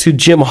thanks to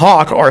Jim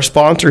Hawk, our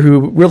sponsor,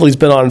 who really has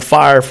been on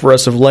fire for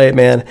us of late,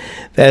 man.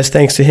 That is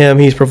thanks to him.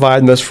 He's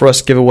providing this for us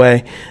to give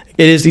away.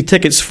 It is the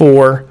tickets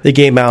for the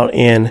game out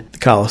in the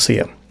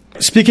Coliseum.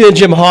 Speaking of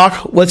Jim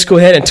Hawk, let's go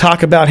ahead and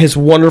talk about his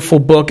wonderful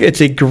book.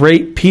 It's a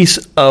great piece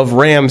of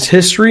Rams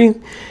history.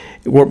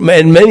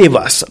 And many of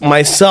us,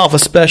 myself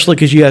especially,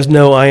 because you guys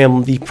know I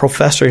am the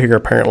professor here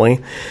apparently,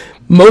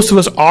 most of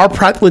us are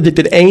practically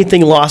addicted to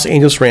anything Los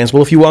Angeles Rams.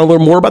 Well, if you want to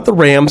learn more about the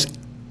Rams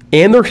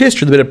and their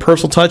history, the bit of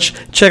personal touch,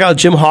 check out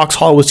Jim Hawk's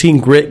Hollywood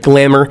Teen Grit,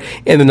 Glamour,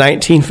 and the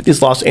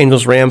 1950s Los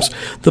Angeles Rams.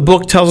 The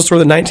book tells the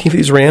story of the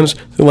 1950s Rams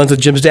through the lens of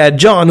Jim's dad,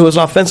 John, who was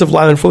an offensive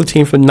lineman for the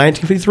team from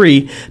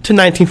 1953 to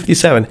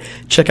 1957.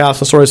 Check out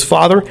the story of his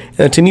father and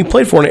the team he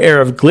played for in an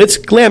era of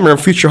glitz, glamour, and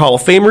future Hall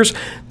of Famers.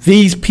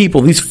 These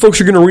people, these folks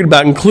you're going to read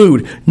about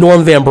include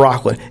Norm Van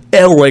Brocklin,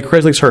 Elroy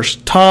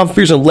Kreslix-Hurst, Tom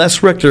Fears, and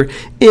Les Richter.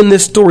 In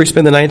this story,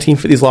 spend the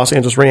 1950s Los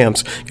Angeles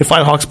Rams. You can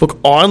find Hawk's book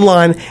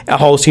online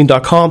at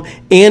HollywoodTeam.com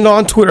and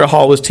on Twitter at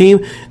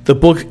HollywoodTeam. The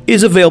book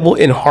is available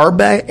in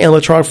hardback and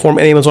electronic form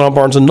at Amazon,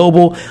 Barnes &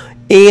 Noble,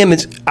 and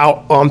it's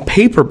out on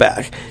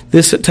paperback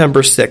this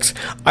September 6th.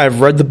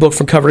 I've read the book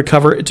from cover to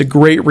cover. It's a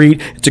great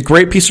read. It's a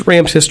great piece of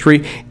Rams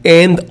history,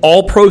 and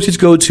all proceeds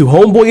go to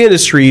Homeboy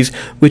Industries,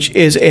 which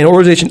is an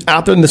organization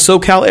out there in the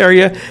SoCal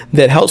area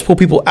that helps pull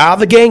people out of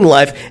the gang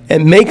life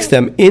and makes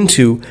them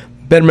into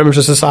better members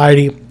of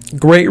society.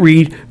 Great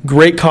read,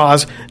 great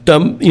cause,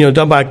 done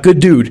by a good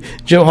dude.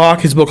 Jim Hawk,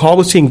 his book Hall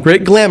was seeing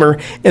great glamour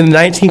in the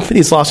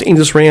 1950s Los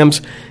Angeles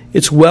Rams.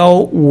 It's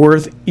well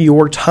worth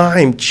your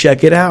time.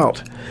 Check it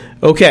out.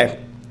 Okay,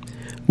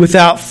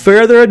 without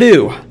further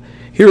ado,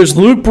 here is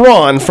Luke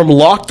Braun from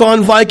Locked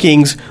On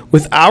Vikings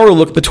with our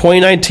look at the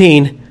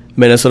 2019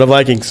 Minnesota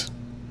Vikings.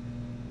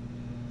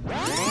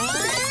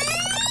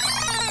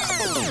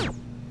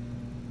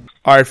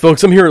 All right,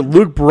 folks, I'm here with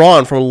Luke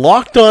Braun from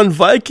Locked On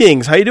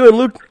Vikings. How you doing,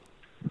 Luke?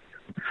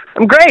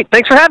 I'm great.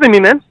 Thanks for having me,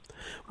 man.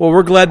 Well,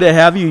 we're glad to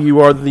have you. You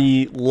are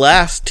the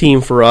last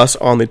team for us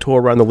on the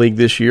tour around the league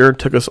this year. It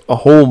took us a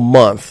whole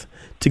month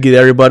to get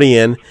everybody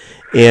in.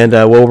 And,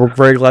 we're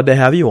very glad to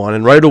have you on.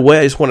 And right away,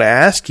 I just want to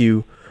ask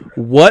you,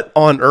 what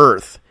on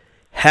earth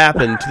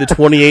happened to the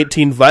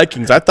 2018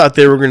 Vikings? I thought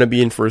they were going to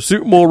be in for a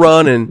Super Bowl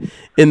run, and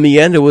in the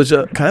end, it was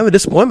kind of a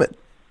disappointment.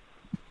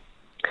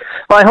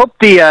 Well, I hope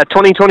the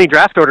 2020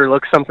 draft order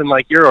looks something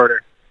like your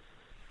order.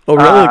 Oh,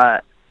 really?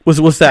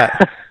 What's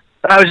that?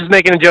 I was just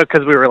making a joke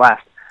because we were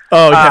last.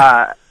 Oh,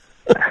 yeah.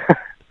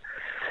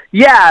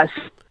 Yes,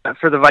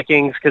 for the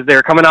Vikings, because they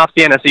were coming off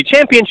the NFC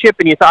Championship,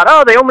 and you thought,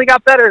 oh, they only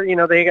got better. You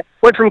know, they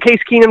went from Case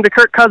Keenum to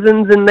Kirk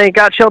Cousins, and they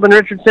got Sheldon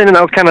Richardson, and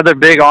that was kind of their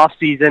big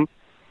off-season.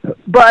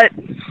 But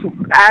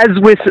as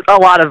with a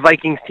lot of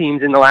Vikings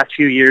teams in the last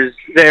few years,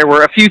 there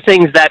were a few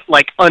things that,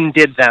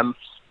 undid them.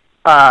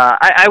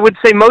 I would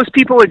say most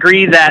people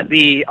agree that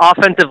the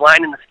offensive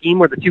line and the scheme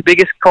were the two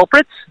biggest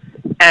culprits,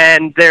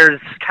 and there's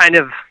kind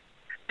of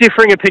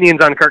differing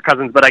opinions on Kirk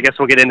Cousins, but I guess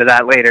we'll get into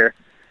that later.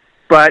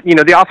 But,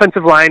 the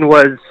offensive line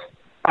was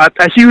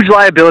a huge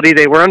liability.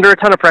 They were under a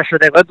ton of pressure.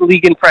 They led the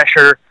league in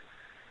pressure.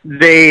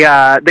 They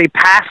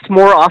passed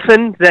more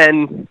often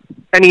than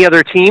any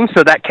other team,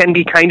 so that can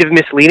be kind of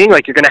misleading.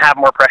 Like, you're going to have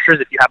more pressures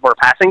if you have more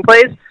passing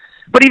plays.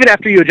 But even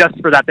after you adjust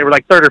for that, they were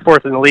like third or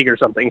fourth in the league or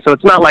something. So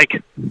it's not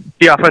like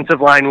the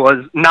offensive line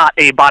was not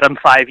a bottom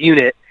five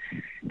unit.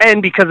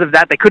 And because of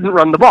that, they couldn't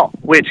run the ball,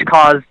 which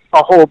caused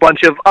a whole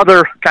bunch of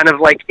other kind of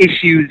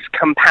issues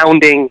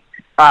compounding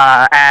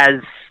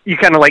as you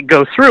kind of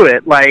go through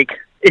it. Like,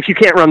 if you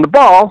can't run the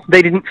ball,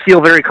 they didn't feel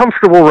very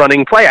comfortable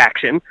running play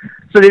action.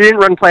 So they didn't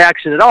run play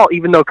action at all,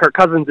 even though Kirk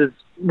Cousins is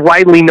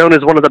widely known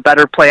as one of the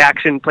better play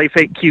action, play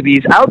fake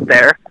QBs out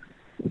there.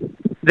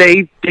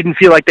 They didn't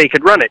feel like they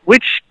could run it,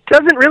 which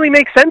doesn't really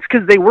make sense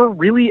because they were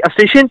really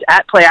efficient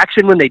at play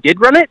action when they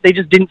did run it. They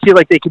just didn't feel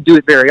like they could do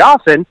it very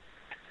often.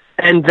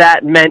 And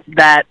that meant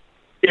that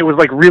it was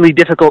really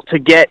difficult to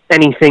get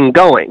anything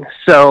going.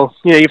 So,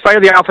 you fire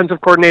the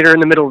offensive coordinator in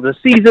the middle of the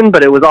season,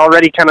 but it was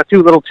already kind of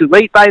too little too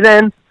late by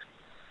then.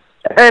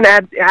 And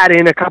add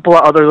in a couple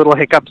of other little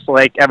hiccups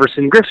like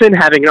Everson Griffin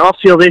having an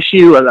off-field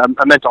issue,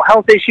 a mental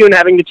health issue, and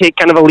having to take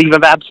kind of a leave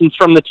of absence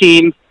from the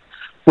team,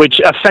 which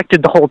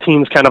affected the whole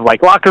team's kind of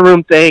locker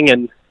room thing.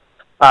 And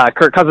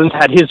Kirk Cousins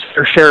had his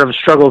fair share of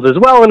struggles as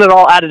well, and it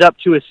all added up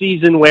to a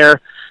season where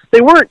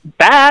they weren't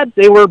bad.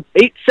 They were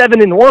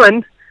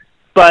 8-7-1,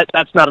 but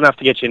that's not enough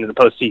to get you into the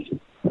postseason.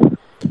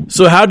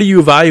 So how do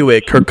you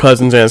evaluate Kirk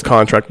Cousins and his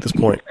contract at this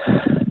point?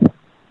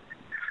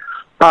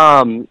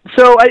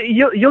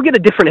 You'll get a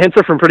different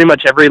answer from pretty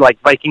much every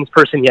Vikings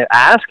person you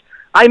ask.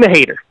 I'm a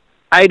hater.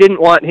 I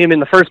didn't want him in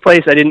the first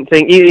place. I didn't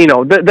think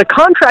the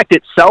contract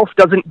itself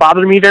doesn't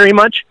bother me very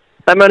much.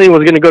 That money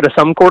was going to go to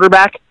some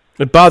quarterback.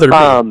 It bothered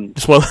me.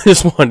 Just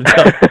wanted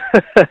to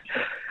tell.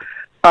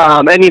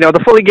 And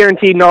the fully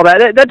guaranteed and all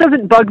that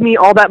doesn't bug me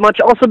all that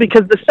much. Also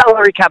because the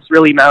salary cap's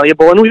really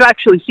malleable, and we've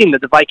actually seen that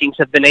the Vikings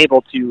have been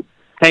able to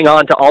hang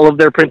on to all of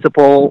their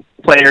principal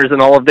players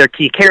and all of their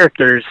key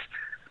characters.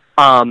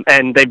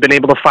 And they've been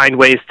able to find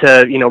ways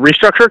to,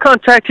 restructure a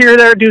contract here or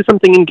there, do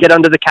something and get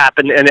under the cap,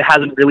 and it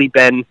hasn't really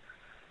been,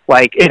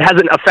 it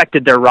hasn't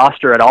affected their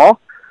roster at all.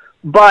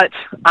 But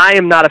I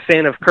am not a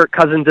fan of Kirk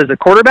Cousins as a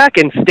quarterback,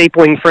 and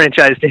stapling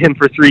franchise to him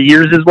for 3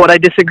 years is what I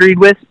disagreed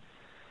with.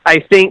 I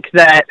think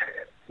that,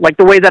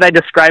 the way that I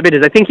describe it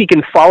is I think he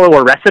can follow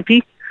a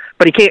recipe,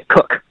 but he can't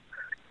cook.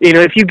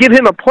 If you give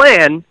him a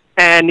plan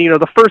and,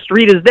 the first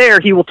read is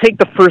there, he will take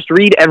the first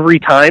read every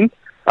time.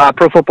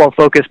 Pro Football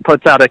Focus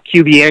puts out a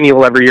QB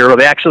annual every year where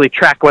they actually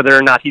track whether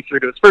or not he threw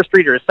to his first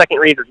read or his second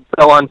read or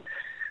so on.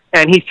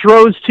 And he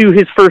throws to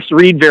his first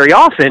read very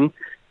often,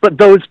 but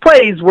those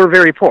plays were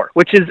very poor,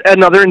 which is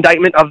another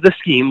indictment of the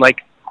scheme.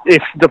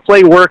 If the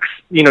play works,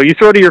 you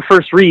throw to your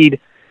first read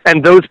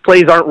and those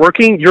plays aren't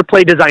working, your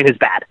play design is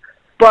bad.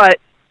 But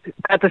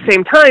at the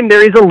same time,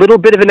 there is a little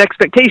bit of an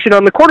expectation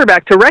on the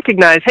quarterback to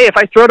recognize, hey, if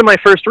I throw to my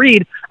first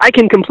read, I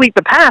can complete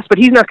the pass, but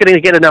he's not going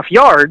to get enough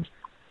yards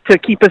to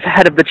keep us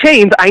ahead of the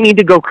chains. I need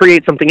to go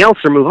create something else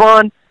or move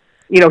on.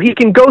 He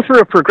can go through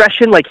a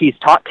progression like he's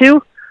taught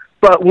to,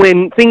 but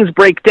when things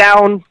break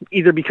down,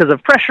 either because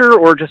of pressure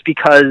or just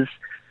because,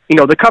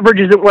 the coverage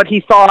isn't what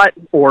he thought,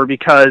 or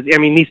because,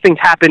 these things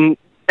happen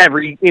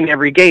in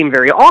every game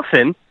very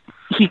often,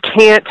 he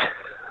can't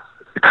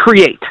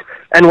create.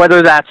 And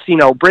whether that's,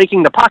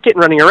 breaking the pocket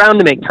and running around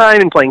to make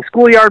time and playing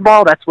schoolyard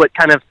ball, that's what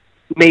kind of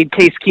made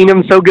Case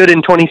Keenum so good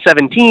in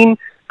 2017.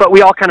 But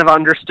we all kind of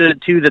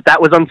understood, too,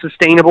 that was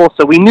unsustainable.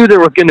 So we knew there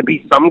was going to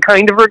be some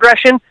kind of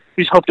regression.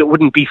 We just hoped it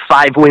wouldn't be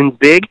 5 wins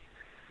big.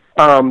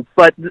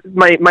 But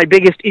my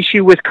biggest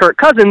issue with Kirk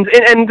Cousins,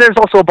 and there's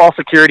also a ball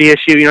security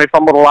issue. He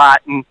fumbled a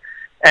lot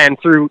and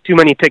threw too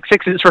many pick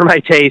sixes for my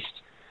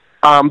taste.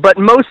 But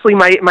mostly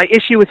my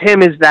issue with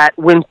him is that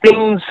when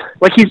things,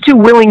 like, he's too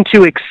willing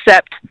to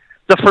accept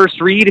the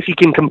first read if he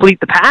can complete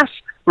the pass,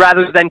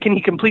 rather than can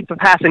he complete the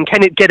pass and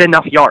can it get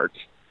enough yards.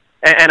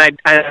 And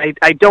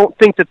I don't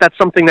think that that's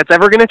something that's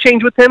ever going to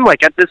change with him.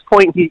 Like, at this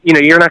point,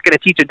 you're not going to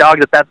teach a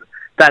dog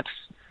that's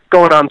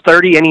going on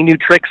 30 any new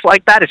tricks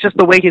like that. It's just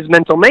the way his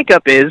mental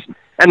makeup is,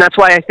 and that's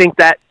why I think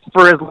that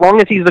for as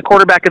long as he's the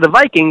quarterback of the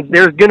Vikings,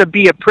 there's going to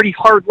be a pretty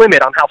hard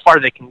limit on how far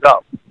they can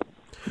go.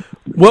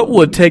 What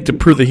will it take to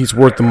prove that he's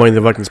worth the money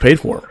the Vikings paid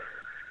for him?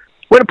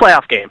 Win a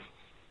playoff game.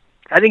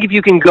 I think if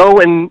you can go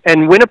and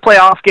win a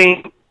playoff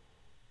game,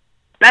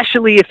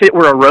 especially if it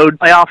were a road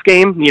playoff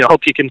game,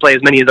 hope you can play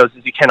as many of those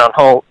as you can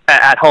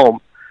at home.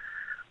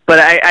 But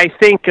I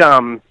think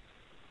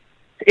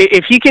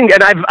if he can,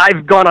 and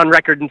I've gone on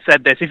record and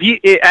said this,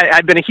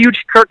 I've been a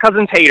huge Kirk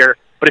Cousins hater,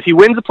 but if he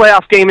wins a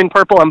playoff game in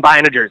purple, I'm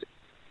buying a jersey,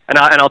 and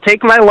I'll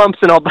take my lumps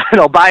and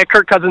I'll buy a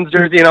Kirk Cousins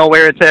jersey and I'll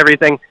wear it to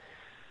everything.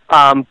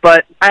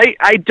 But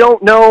I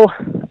don't know.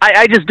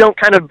 I just don't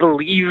kind of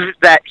believe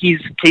that he's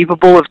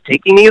capable of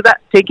taking you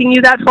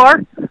that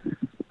far.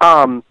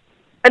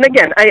 And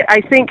again,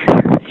 I think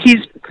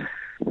he's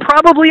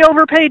probably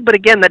overpaid, but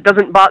again, that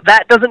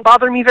doesn't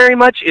bother me very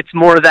much. It's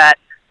more that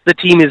the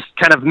team is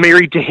kind of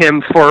married to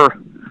him for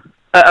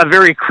a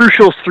very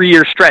crucial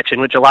 3-year stretch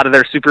in which a lot of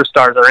their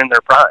superstars are in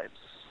their primes.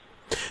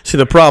 See,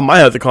 the problem I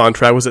had with the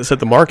contract was it set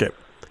the market.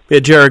 We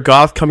had Jared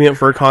Goff coming up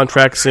for a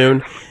contract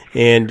soon,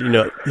 and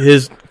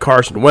his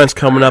Carson Wentz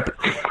coming up.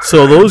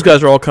 So those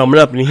guys are all coming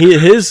up, and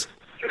his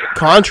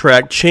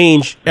contract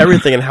changed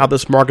everything and how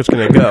this market's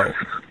going to go.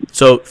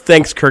 So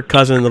thanks, Kirk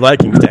Cousins and the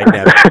Vikings,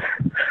 dagnabbit.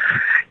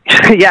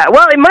 Yeah,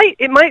 well, it might.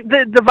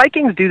 The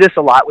Vikings do this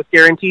a lot with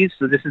guarantees,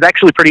 so this is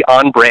actually pretty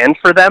on brand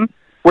for them,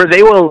 where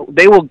they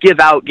will give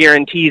out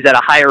guarantees at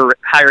a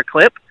higher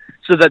clip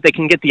so that they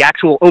can get the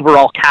actual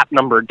overall cap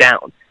number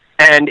down.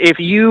 And if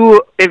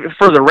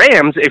for the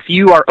Rams, if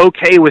you are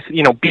okay with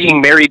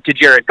being married to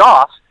Jared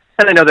Goff,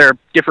 and I know there are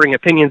differing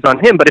opinions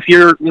on him, but if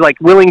you're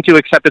willing to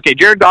accept, okay,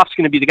 Jared Goff's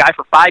going to be the guy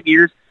for 5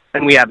 years,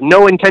 and we have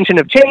no intention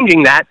of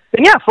changing that,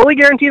 then yeah, fully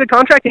guarantee the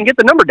contract and get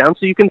the number down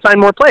so you can sign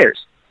more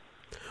players.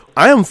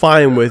 I am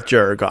fine with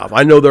Jared Goff.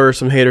 I know there are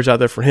some haters out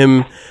there for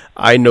him.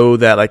 I know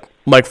that, like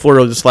Mike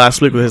Floro just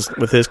last week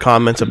with his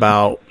comments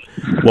about,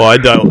 well, I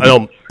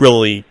don't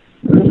really,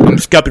 I'm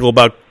skeptical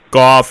about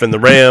Goff and the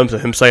Rams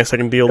and him signing a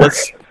second deal. They're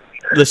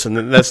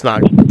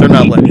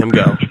not letting him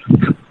go.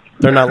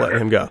 They're not letting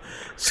him go.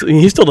 So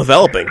he's still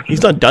developing.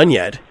 He's not done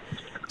yet.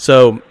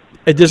 So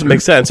it doesn't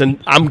make sense,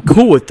 and I'm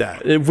cool with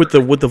that. With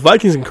the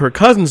Vikings and Kirk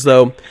Cousins,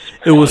 though,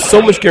 it was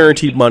so much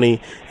guaranteed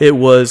money. It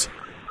was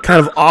kind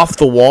of off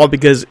the wall,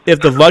 because if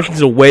the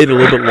Vikings will wait a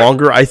little bit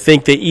longer, I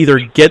think they either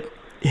get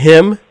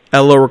him at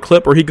a lower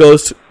clip or he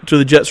goes to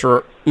the Jets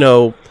for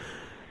an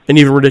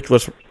even more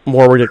ridiculous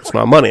amount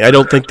of money. I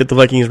don't think that the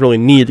Vikings really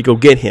need to go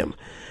get him.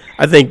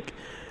 I think,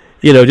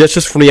 that's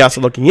just from the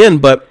outside looking in,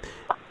 but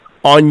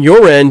on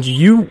your end,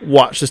 you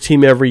watch this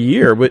team every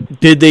year. But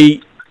did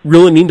they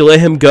really need to let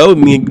him go?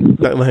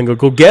 Not let him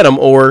go get him,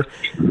 or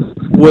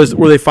were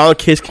they finally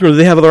Case Keenum, or did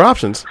they have other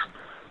options?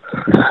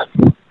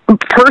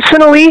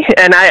 Personally,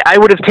 and I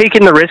would have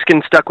taken the risk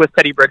and stuck with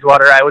Teddy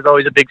Bridgewater. I was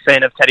always a big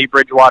fan of Teddy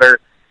Bridgewater,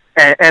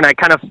 and I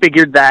kind of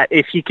figured that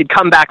if he could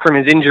come back from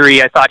his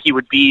injury, I thought he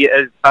would be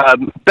a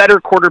better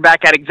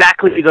quarterback at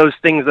exactly those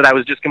things that I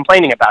was just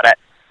complaining about, at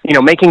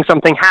making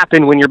something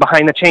happen when you're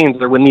behind the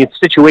chains, or when the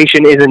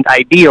situation isn't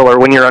ideal, or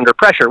when you're under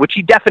pressure, which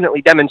he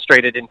definitely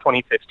demonstrated in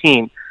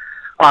 2015.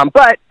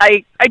 But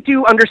I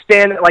do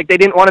understand that, they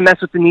didn't want to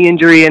mess with the knee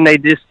injury, and they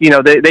just,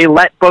 they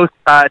let both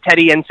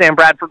Teddy and Sam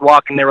Bradford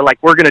walk, and they were like,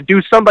 we're going to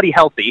do somebody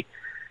healthy.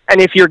 And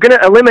if you're going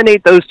to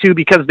eliminate those two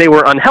because they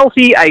were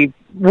unhealthy, I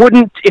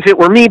wouldn't if it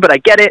were me, but I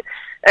get it.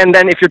 And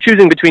then if you're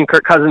choosing between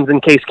Kirk Cousins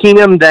and Case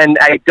Keenum, then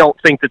I don't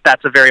think that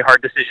that's a very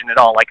hard decision at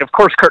all. Of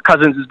course, Kirk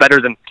Cousins is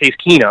better than Case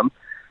Keenum.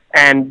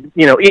 And,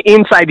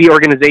 inside the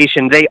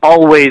organization, they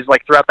always,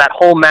 throughout that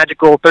whole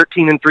magical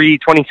 13-3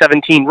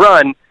 2017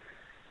 run,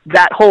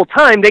 that whole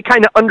time, they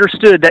kind of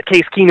understood that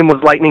Case Keenum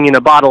was lightning in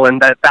a bottle,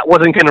 and that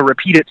wasn't going to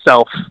repeat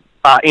itself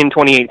in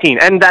 2018.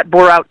 And that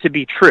bore out to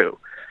be true.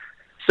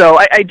 So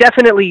I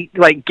definitely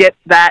get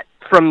that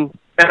from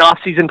an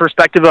off-season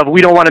perspective of we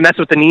don't want to mess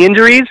with the knee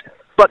injuries,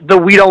 but the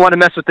we don't want to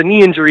mess with the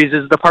knee injuries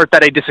is the part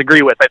that I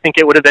disagree with. I think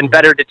it would have been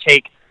better to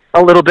take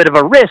a little bit of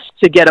a risk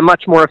to get a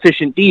much more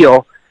efficient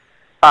deal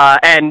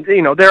And,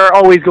 there are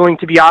always going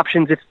to be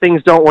options if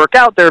things don't work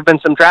out. There have been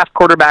some draft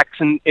quarterbacks,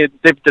 and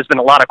there's been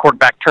a lot of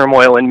quarterback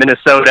turmoil in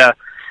Minnesota.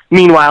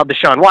 Meanwhile,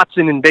 Deshaun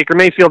Watson and Baker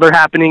Mayfield are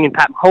happening, and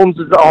Pat Mahomes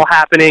is all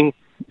happening.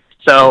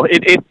 So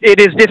it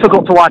is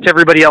difficult to watch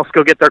everybody else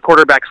go get their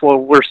quarterbacks while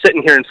we're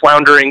sitting here and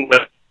floundering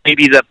with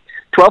maybe the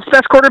 12th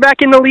best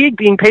quarterback in the league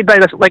being paid by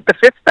the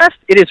 5th best.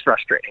 It is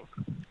frustrating.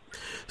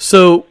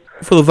 So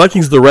for the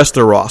Vikings, the rest of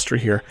their roster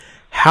here,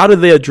 how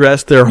did they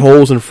address their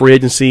holes in free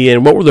agency,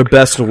 and what were their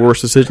best and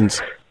worst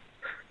decisions?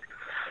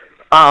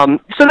 So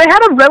they had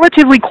a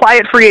relatively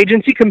quiet free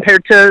agency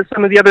compared to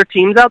some of the other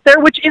teams out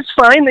there, which is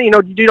fine. You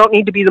don't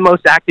need to be the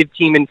most active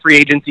team in free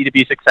agency to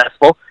be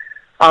successful.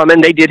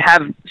 And they did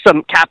have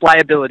some cap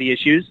liability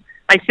issues.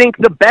 I think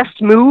the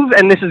best move,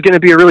 and this is going to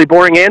be a really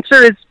boring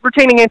answer, is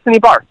retaining Anthony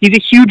Barr. He's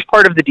a huge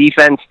part of the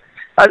defense.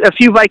 A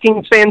few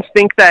Vikings fans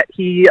think that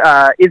he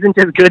isn't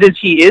as good as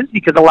he is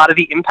because a lot of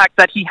the impact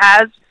that he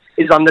has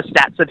is on the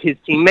stats of his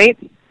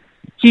teammates.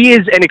 He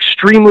is an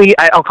extremely,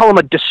 I'll call him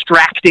a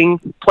distracting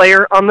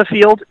player on the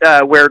field,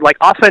 where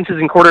offenses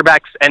and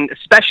quarterbacks, and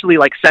especially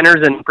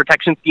centers and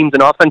protection schemes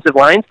and offensive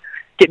lines,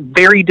 get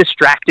very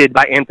distracted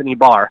by Anthony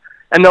Barr.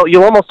 And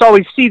you'll almost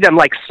always see them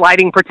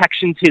sliding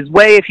protections his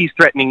way if he's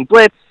threatening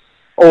blitz,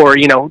 or,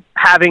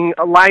 having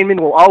a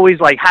lineman will always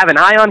have an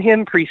eye on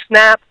him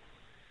pre-snap.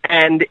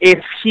 And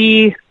if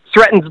he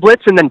threatens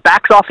blitz and then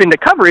backs off into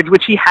coverage,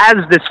 which he has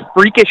this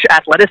freakish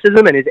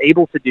athleticism and is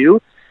able to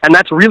do, and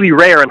that's really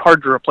rare and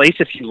hard to replace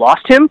if you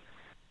lost him,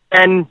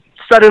 and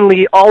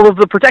suddenly all of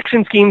the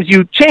protection schemes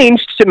you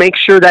changed to make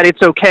sure that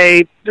it's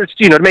okay,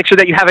 to make sure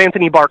that you have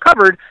Anthony Barr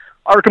covered,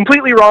 are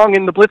completely wrong,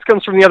 and the blitz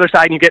comes from the other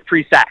side and you get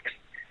 3 sacks.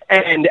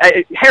 And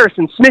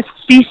Harrison Smith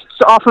feasts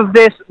off of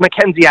this.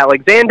 Mackenzie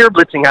Alexander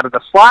blitzing out of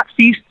the slot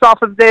feasts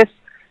off of this.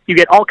 You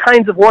get all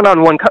kinds of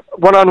one-on-one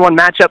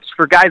matchups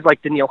for guys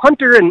like Danielle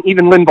Hunter and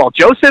even Linval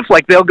Joseph.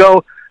 They'll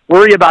go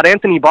worry about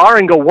Anthony Barr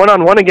and go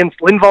one-on-one against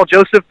Linval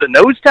Joseph, the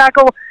nose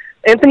tackle.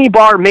 Anthony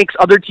Barr makes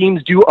other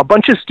teams do a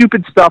bunch of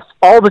stupid stuff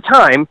all the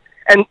time,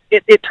 and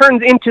it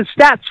turns into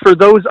stats for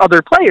those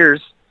other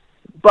players,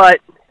 but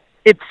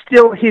it's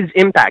still his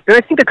impact. And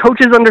I think the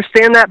coaches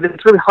understand that, but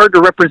it's really hard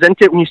to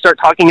represent it when you start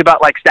talking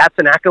about stats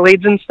and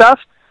accolades and stuff.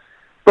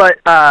 But,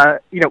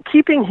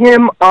 keeping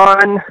him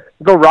on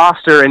the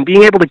roster and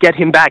being able to get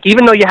him back,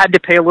 even though you had to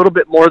pay a little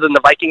bit more than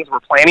the Vikings were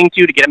planning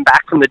to get him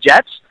back from the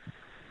Jets,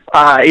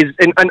 is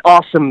an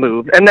awesome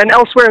move. And then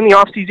elsewhere in the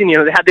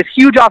offseason, they had this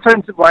huge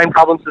offensive line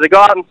problem, so they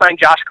go out and sign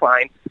Josh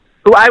Klein,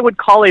 who I would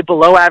call a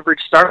below-average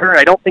starter.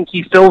 I don't think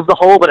he fills the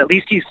hole, but at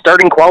least he's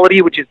starting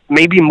quality, which is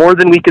maybe more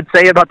than we could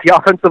say about the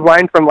offensive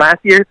line from last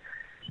year.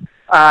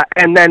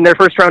 And then their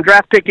first-round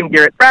draft pick in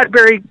Garrett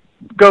Bradbury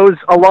goes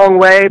a long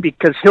way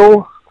because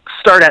he'll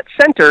start at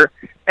center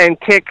and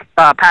kick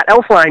Pat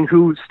Elflein,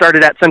 who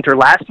started at center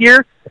last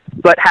year,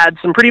 but had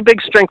some pretty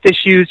big strength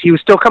issues. He was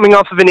still coming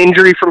off of an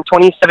injury from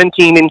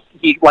 2017, and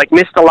he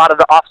missed a lot of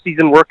the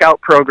off-season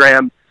workout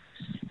program.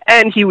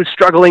 And he was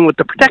struggling with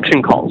the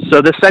protection calls.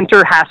 So the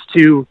center has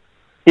to,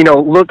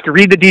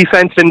 read the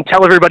defense and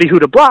tell everybody who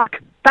to block.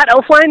 Pat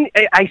Elflein,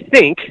 I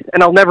think,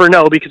 and I'll never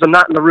know because I'm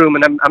not in the room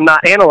and I'm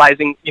not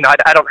analyzing,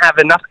 I don't have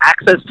enough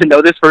access to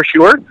know this for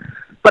sure,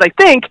 but I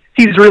think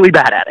he's really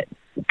bad at it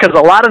because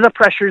a lot of the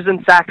pressures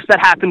and sacks that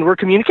happened were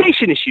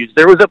communication issues.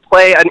 There was a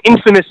play, an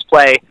infamous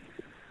play,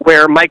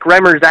 where Mike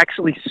Remmers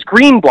actually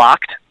screen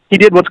blocked. He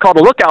did what's called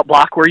a lookout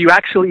block, where you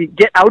actually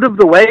get out of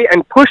the way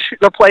and push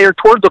the player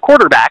toward the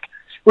quarterback,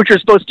 which you're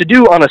supposed to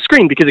do on a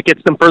screen because it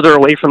gets them further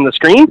away from the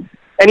screen.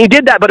 And he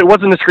did that, but it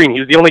wasn't a screen. He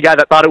was the only guy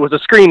that thought it was a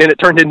screen, and it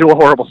turned into a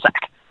horrible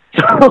sack.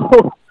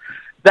 So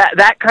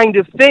that kind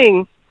of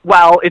thing,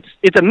 while it's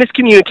a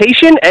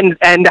miscommunication,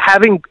 and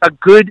having a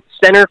good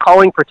center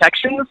calling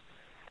protections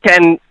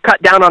can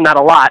cut down on that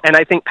a lot. And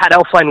I think Pat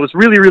Elflein was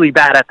really, really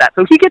bad at that.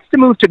 So he gets to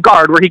move to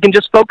guard where he can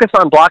just focus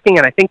on blocking,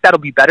 and I think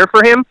that'll be better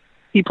for him.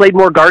 He played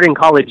more guard in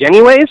college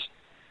anyways.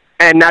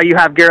 And now you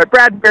have Garrett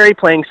Bradbury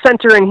playing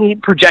center, and he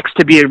projects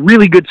to be a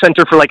really good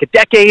center for a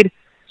decade.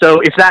 So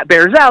if that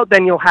bears out,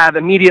 then you'll have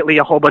immediately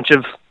a whole bunch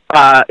of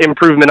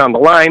improvement on the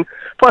line.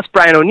 Plus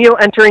Brian O'Neill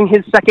entering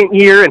his second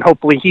year, and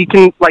hopefully he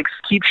can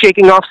keep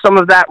shaking off some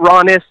of that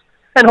rawness.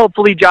 And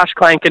hopefully Josh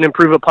Klein can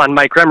improve upon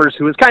Mike Remmers,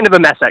 who was kind of a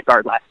mess at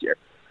guard last year.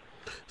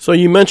 So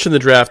you mentioned the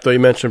draft, though. You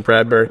mentioned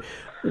Bradbury.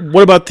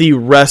 What about the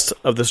rest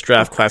of this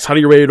draft class? How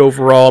do you rate it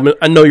overall? I mean,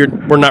 I know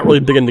we're not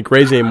really big into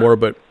grades anymore,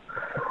 but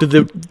did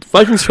the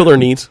Vikings fill their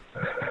needs?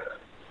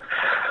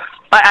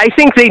 I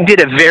think they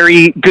did a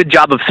very good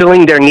job of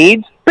filling their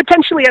needs,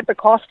 potentially at the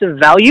cost of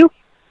value.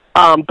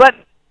 But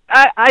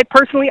I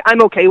personally,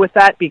 I'm okay with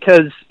that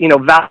because,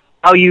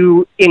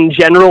 value in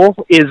general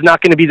is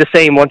not going to be the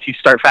same once you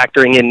start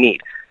factoring in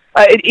need.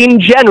 In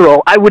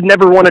general, I would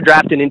never want to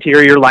draft an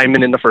interior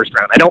lineman in the first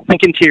round. I don't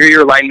think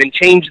interior linemen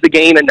change the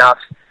game enough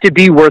to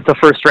be worth a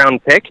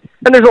first-round pick,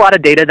 and there's a lot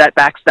of data that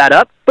backs that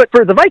up. But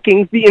for the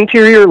Vikings, the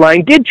interior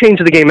line did change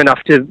the game enough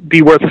to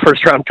be worth a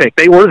first-round pick.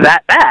 They were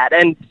that bad,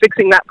 and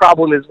fixing that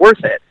problem is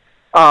worth it.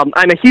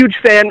 I'm a huge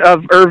fan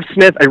of Irv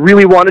Smith. I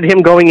really wanted him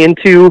going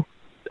into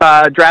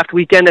draft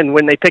weekend, and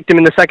when they picked him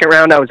in the second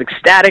round, I was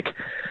ecstatic.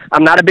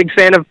 I'm not a big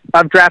fan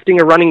of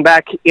drafting a running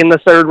back in the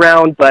third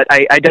round, but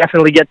I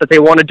definitely get that they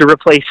wanted to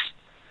replace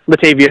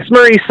Latavius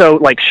Murray, so,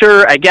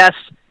 sure, I guess.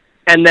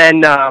 And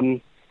then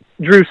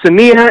Drew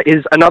Samia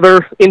is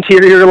another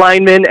interior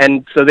lineman,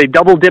 and so they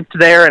double-dipped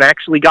there and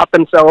actually got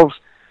themselves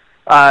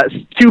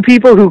two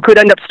people who could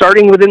end up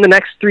starting within the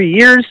next 3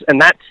 years,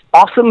 and that's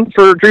awesome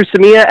for Drew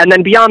Samia. And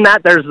then beyond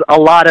that, there's a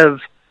lot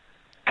of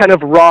kind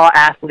of raw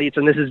athletes,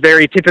 and this is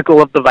very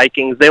typical of the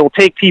Vikings. They will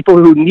take people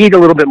who need a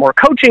little bit more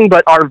coaching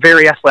but are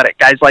very athletic.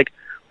 Guys like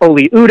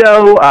Oli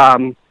Udo,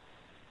 now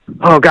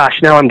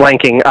I'm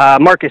blanking.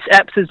 Marcus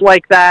Epps is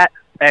like that,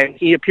 and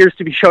he appears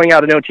to be showing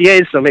out in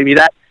OTAs, so maybe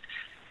that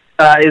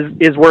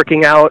is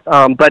working out.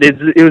 But it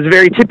was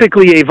very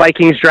typically a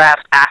Vikings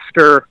draft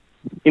after,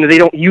 they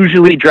don't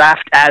usually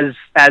draft as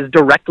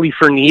directly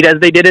for need as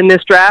they did in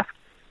this draft.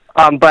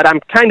 But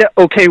I'm kind of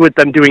okay with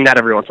them doing that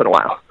every once in a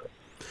while.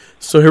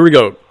 So here we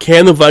go.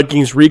 Can the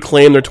Vikings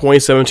reclaim their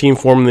 2017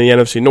 form in the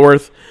NFC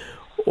North?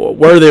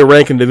 Where are they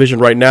ranked in division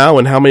right now,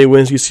 and how many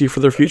wins do you see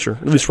for their future,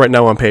 at least right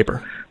now on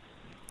paper?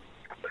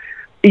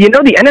 The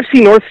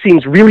NFC North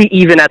seems really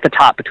even at the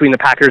top between the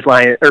Packers,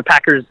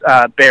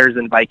 Bears,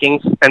 and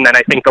Vikings, and then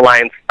I think the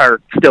Lions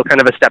are still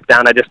kind of a step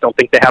down. I just don't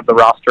think they have the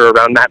roster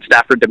around Matt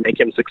Stafford to make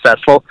him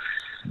successful.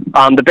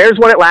 The Bears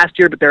won it last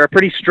year, but they're a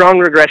pretty strong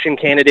regression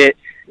candidate,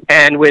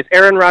 and with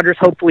Aaron Rodgers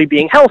hopefully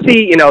being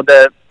healthy,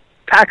 the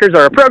Packers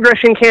are a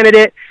progression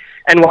candidate,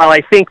 and while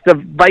I think the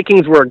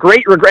Vikings were a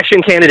great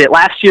regression candidate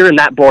last year and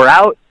that bore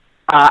out,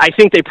 I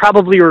think they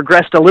probably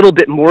regressed a little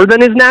bit more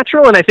than is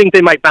natural, and I think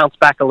they might bounce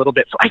back a little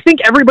bit. So I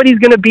think everybody's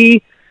going to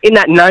be in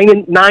that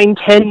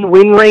 9-10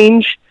 win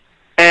range,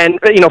 and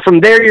from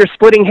there you're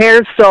splitting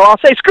hairs, so I'll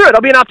say screw it,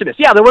 I'll be an optimist.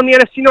 Yeah, they'll win the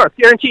NFC North,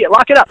 guarantee it,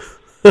 lock it up.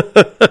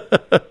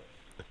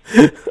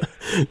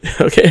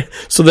 Okay,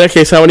 so in that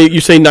case, how many,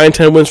 you say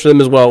 9-10 wins for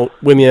them as well,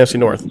 win the NFC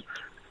North?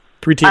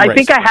 3-team race. I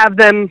think I have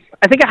them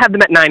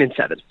at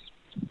 9-7.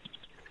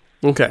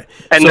 Okay.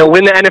 And they'll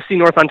win the NFC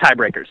North on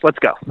tiebreakers. Let's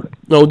go.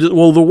 No,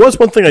 well, there was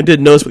one thing I did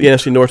notice with the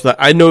NFC North. That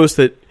I noticed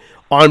that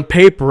on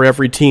paper,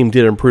 every team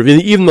did improve,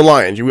 even the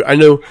Lions. I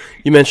know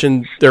you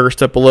mentioned they're a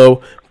step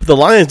below, but the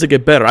Lions did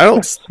get better.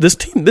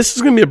 This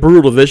is going to be a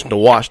brutal division to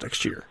watch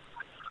next year.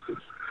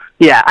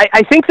 Yeah,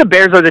 I think the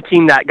Bears are the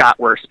team that got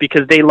worse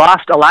because they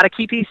lost a lot of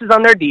key pieces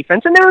on their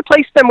defense, and they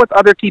replaced them with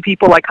other key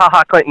people like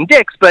Clinton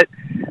Dix, but,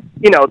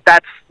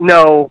 that's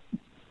no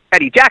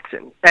Eddie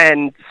Jackson.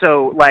 And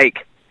so,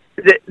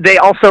 they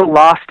also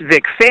lost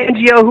Vic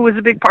Fangio, who was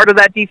a big part of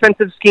that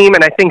defensive scheme,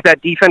 and I think that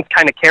defense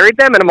kind of carried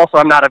them, and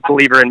I'm not a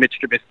believer in Mitch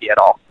Trubisky at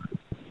all.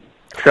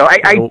 So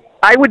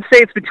I would say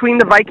it's between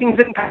the Vikings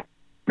and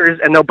Packers,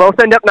 and they'll both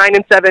end up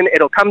 9-7.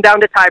 It'll come down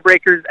to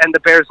tiebreakers, and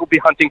the Bears will be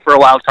hunting for a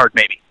wild card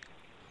maybe.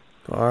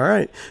 All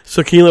right.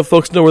 So can you let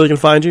folks know where they can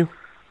find you?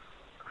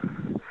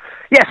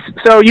 Yes.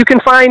 So you can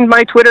find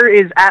my Twitter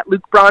is at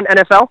Luke Braun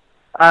NFL.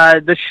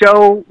 The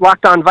show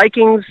Locked On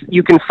Vikings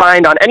you can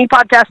find on any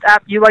podcast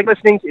app you like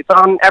listening to. It's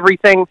on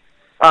everything.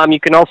 You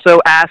can also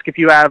ask if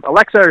you have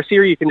Alexa or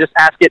Siri, you can just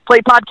ask it, play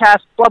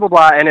podcast, blah, blah,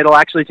 blah, and it'll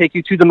actually take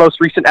you to the most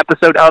recent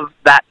episode of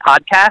that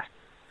podcast.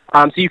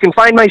 So you can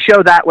find my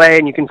show that way,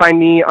 and you can find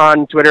me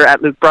on Twitter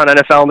at Luke Braun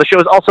NFL. And the show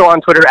is also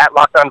on Twitter at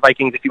Locked On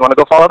Vikings if you want to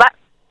go follow that.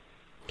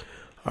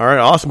 All right,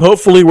 awesome.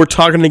 Hopefully we're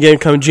talking again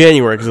come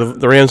January because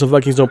the Rams and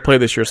Vikings don't play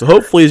this year. So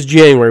hopefully it's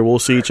January. We'll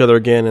see each other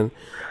again.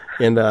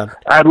 And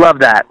I'd love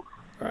that.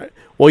 All right.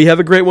 Well, you have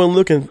a great one,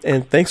 Luke,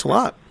 and thanks a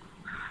lot.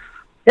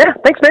 Yeah,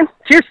 thanks, man.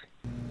 Cheers.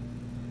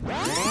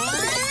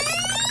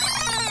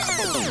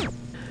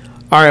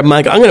 All right,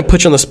 Mike, I'm going to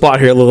put you on the spot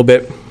here a little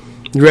bit.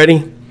 You ready?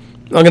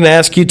 I'm going to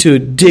ask you to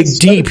dig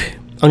deep.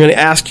 I'm going to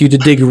ask you to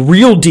dig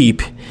real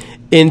deep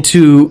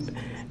into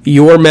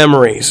your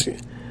memories.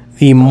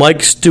 The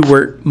Mike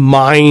Stewart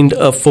mind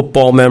of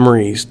football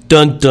memories.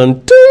 Dun,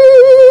 dun,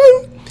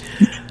 dun.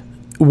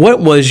 What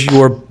was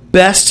your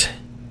best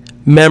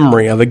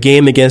memory of a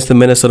game against the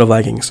Minnesota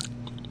Vikings?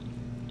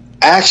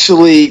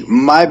 Actually,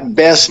 my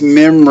best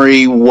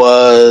memory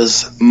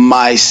was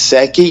my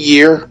second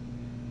year,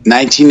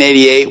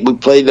 1988. We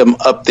played them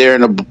up there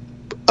in a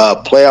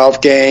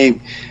playoff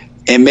game,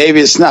 and maybe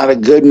it's not a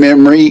good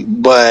memory,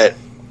 but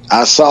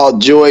I saw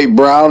Joey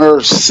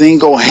Browner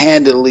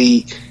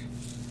single-handedly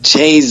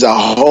change the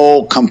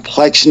whole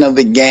complexion of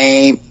the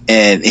game,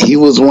 and he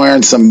was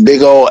wearing some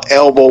big old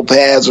elbow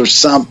pads or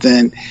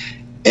something.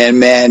 And,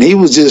 man, he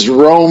was just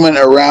roaming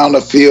around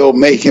the field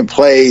making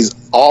plays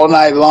all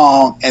night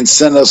long and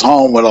sent us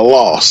home with a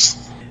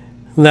loss.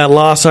 That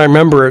loss, I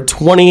remember,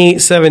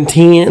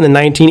 28-17 in the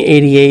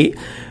 1988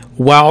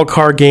 wild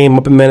card game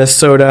up in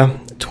Minnesota.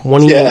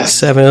 28-7.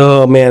 Yes.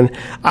 Oh, man.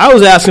 I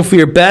was asking for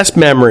your best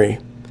memory.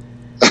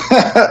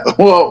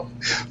 Well,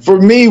 for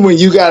me, when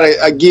you got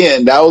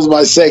again, that was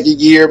my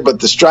second year, but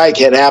the strike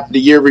had happened the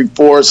year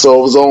before, so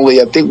it was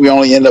I think we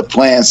only ended up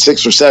playing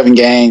 6 or 7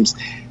 games.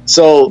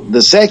 So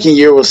the second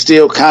year was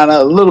still kind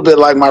of a little bit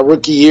like my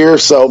rookie year.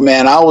 So,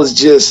 man, I was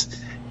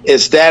just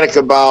ecstatic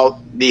about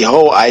the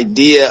whole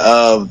idea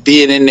of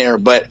being in there,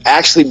 but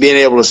actually being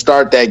able to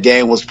start that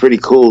game was pretty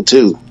cool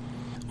too.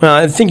 Well,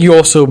 I think you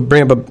also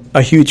bring up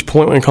a huge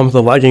point when it comes to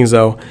the Vikings,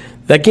 though.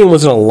 That game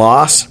wasn't a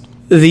loss.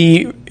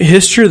 The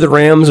history of the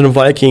Rams and the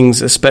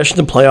Vikings,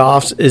 especially the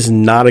playoffs, is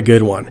not a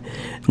good one.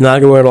 Not a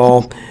good one at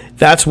all.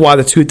 That's why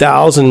the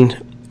 2000,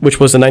 which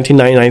was the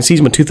 1999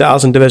 season, but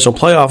 2000 divisional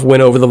playoff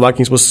win over the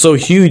Vikings was so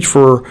huge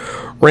for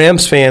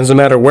Rams fans, no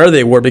matter where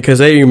they were, because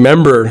they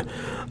remembered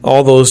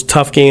all those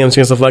tough games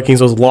against the Vikings,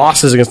 those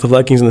losses against the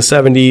Vikings in the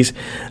 70s,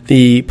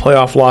 the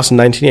playoff loss in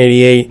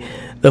 1988.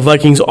 The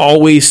Vikings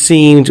always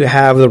seem to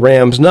have the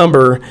Rams'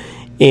 number,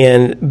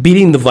 and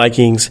beating the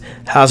Vikings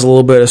has a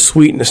little bit of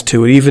sweetness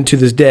to it, even to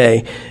this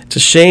day. It's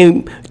a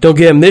shame don't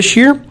get them this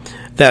year.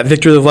 That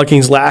victory of the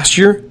Vikings last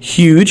year,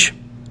 huge,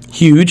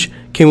 huge.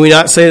 Can we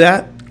not say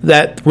that?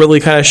 That really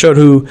kind of showed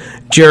who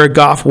Jared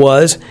Goff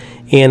was.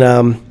 And,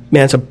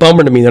 man, it's a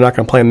bummer to me they're not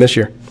going to play him this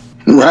year.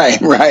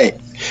 Right.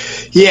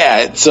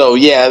 Yeah, so,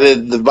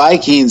 the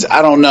Vikings,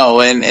 I don't know,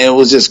 and it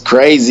was just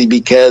crazy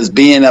because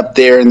being up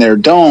there in their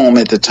dome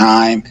at the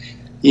time,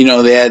 you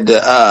know, they had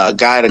the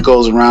guy that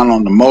goes around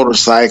on the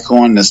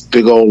motorcycle and this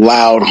big old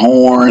loud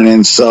horn,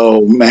 and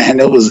so,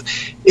 man, it was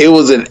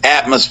an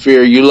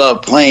atmosphere you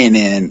love playing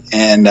in,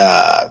 and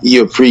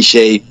you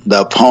appreciate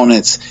the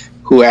opponents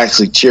who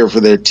actually cheer for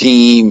their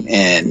team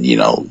and, you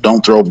know,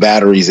 don't throw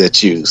batteries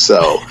at you.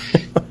 So,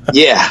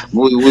 yeah,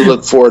 we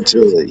look forward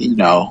to, you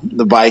know,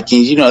 the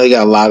Vikings. You know, they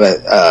got a lot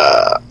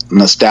of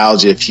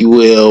nostalgia, if you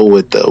will,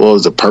 with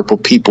the Purple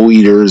People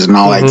Eaters and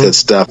all that good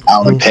stuff.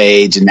 Alan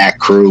Page and that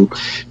crew.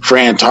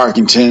 Fran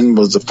Tarkenton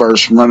was the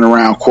first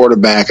runaround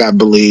quarterback, I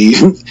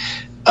believe.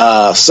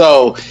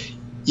 So,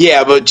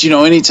 yeah, but, you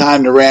know,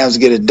 anytime the Rams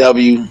get a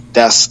W,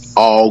 that's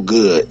all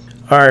good.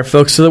 All right,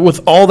 folks. So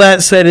with all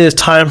that said, it is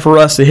time for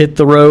us to hit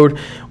the road.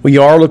 We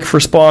are looking for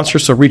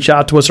sponsors, so reach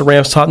out to us at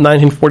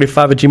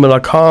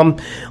ramstalk1945@gmail.com.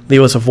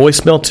 Leave us a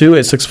voicemail, too,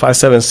 at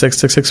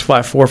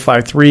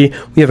 657-666-5453.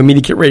 We have a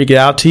media kit ready to get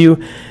out to you.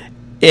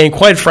 And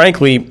quite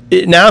frankly,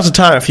 now's the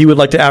time if you would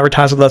like to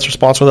advertise with us or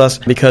sponsor with us,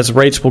 because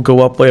rates will go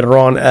up later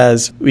on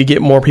as we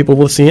get more people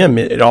listening in.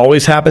 It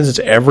always happens. It's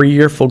every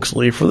year. Folks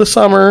leave for the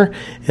summer,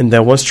 and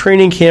then once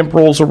training camp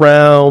rolls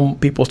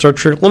around, people start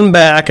trickling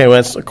back, and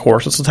of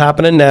course this is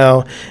happening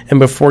now,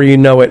 and before you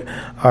know it,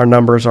 our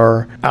numbers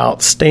are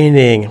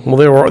outstanding.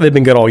 Well, they've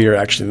been good all year,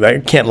 actually. I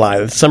can't lie.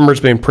 The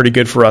summer's been pretty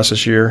good for us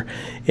this year,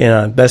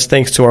 and best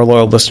thanks to our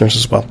loyal listeners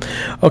as well.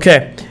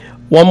 Okay,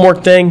 one more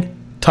thing.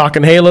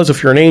 Talking Halos,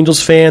 if you're an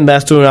Angels fan,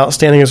 that's doing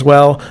outstanding as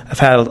well. I've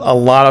had a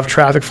lot of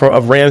traffic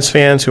of Rams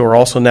fans who are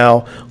also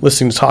now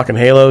listening to Talking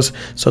Halos,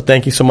 so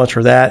thank you so much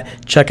for that.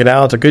 Check it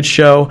out. It's a good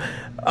show.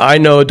 I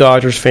know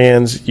Dodgers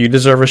fans, you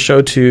deserve a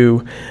show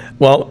too.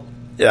 Well,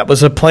 that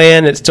was a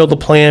plan. It's still the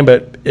plan,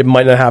 but it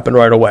might not happen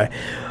right away.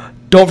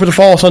 Don't forget to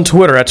follow us on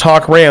Twitter at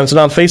Talk Rams, and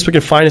on Facebook, you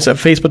can find us at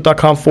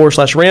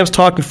facebook.com/Rams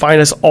Talk. You can find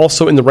us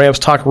also in the Rams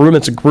Talk room.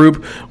 It's a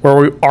group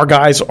where our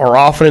guys are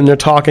often in there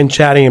talking,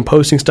 chatting, and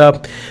posting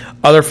stuff.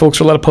 Other folks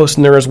are allowed to post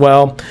in there as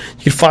well.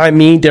 You can find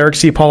me, Derek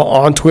C. Apollo,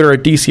 on Twitter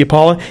at DC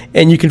Apollo,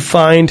 and you can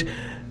find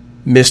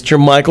Mr.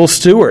 Michael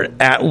Stewart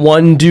at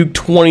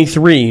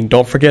OneDuke23.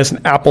 Don't forget us on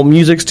Apple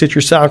Music,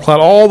 Stitcher, SoundCloud,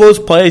 all those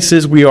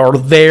places. We are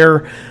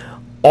there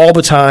all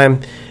the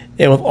time.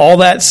 And with all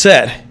that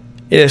said,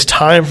 it is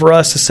time for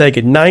us to say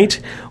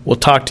goodnight. We'll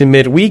talk to you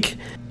midweek.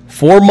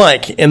 For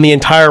Mike and the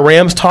entire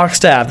Rams Talk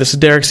staff, this is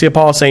Derek C.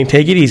 Apollo saying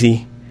take it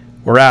easy.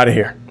 We're out of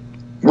here.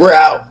 We're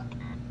out.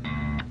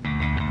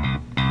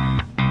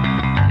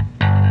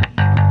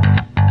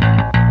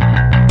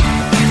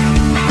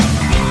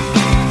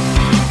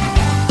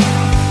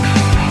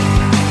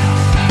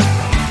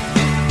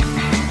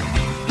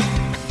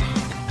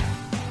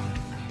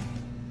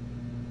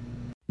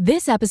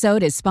 This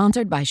episode is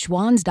sponsored by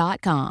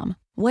Schwans.com.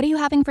 What are you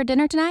having for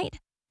dinner tonight?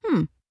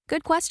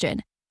 Good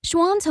question.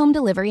 Schwann's Home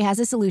Delivery has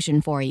a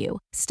solution for you.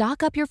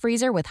 Stock up your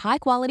freezer with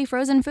high-quality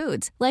frozen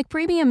foods like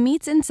premium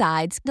meats and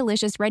sides,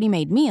 delicious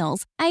ready-made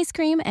meals, ice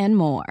cream, and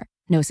more.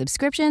 No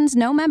subscriptions,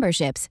 no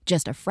memberships,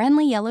 just a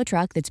friendly yellow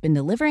truck that's been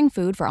delivering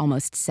food for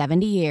almost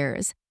 70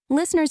 years.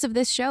 Listeners of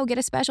this show get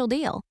a special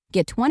deal.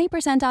 Get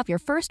 20% off your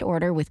first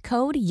order with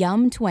code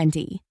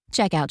YUM20.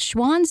 Check out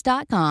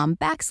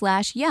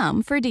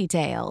schwans.com/yum for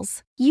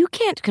details. You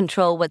can't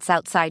control what's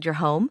outside your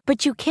home,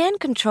 but you can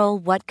control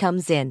what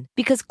comes in.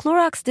 Because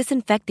Clorox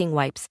disinfecting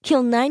wipes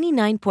kill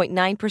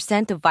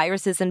 99.9% of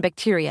viruses and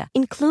bacteria,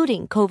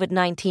 including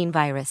COVID-19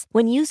 virus,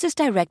 when used as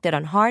directed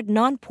on hard,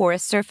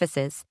 non-porous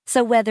surfaces.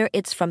 So whether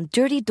it's from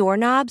dirty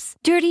doorknobs,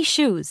 dirty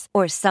shoes,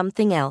 or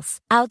something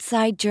else,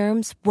 outside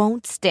germs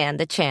won't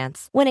stand a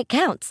chance. When it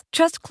counts,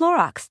 trust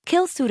Clorox.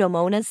 Kill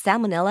Pseudomonas,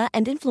 Salmonella,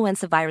 and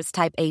influenza virus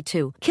type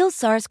A2. Kill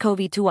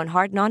SARS-CoV-2 on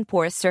hard,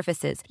 non-porous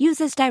surfaces.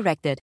 Use as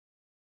directed.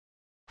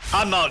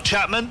 I'm Mark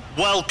Chapman.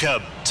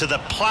 Welcome to the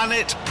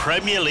Planet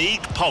Premier League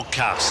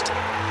podcast.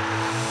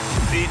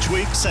 Each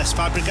week, Cesc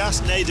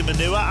Fabregas, Nader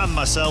Manua and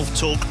myself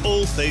talk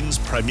all things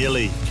Premier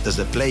League. As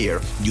a player,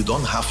 you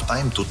don't have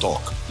time to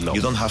talk. No.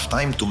 You don't have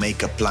time to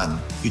make a plan.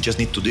 You just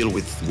need to deal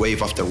with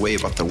wave after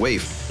wave after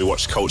wave. We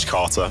watched Coach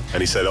Carter and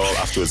he said,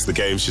 afterwards, the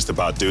game's just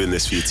about doing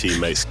this for your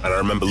teammates. And I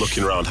remember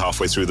looking around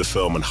halfway through the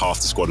film and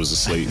half the squad was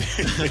asleep.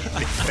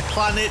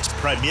 Planet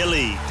Premier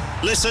League.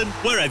 Listen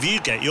wherever you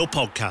get your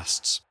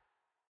podcasts.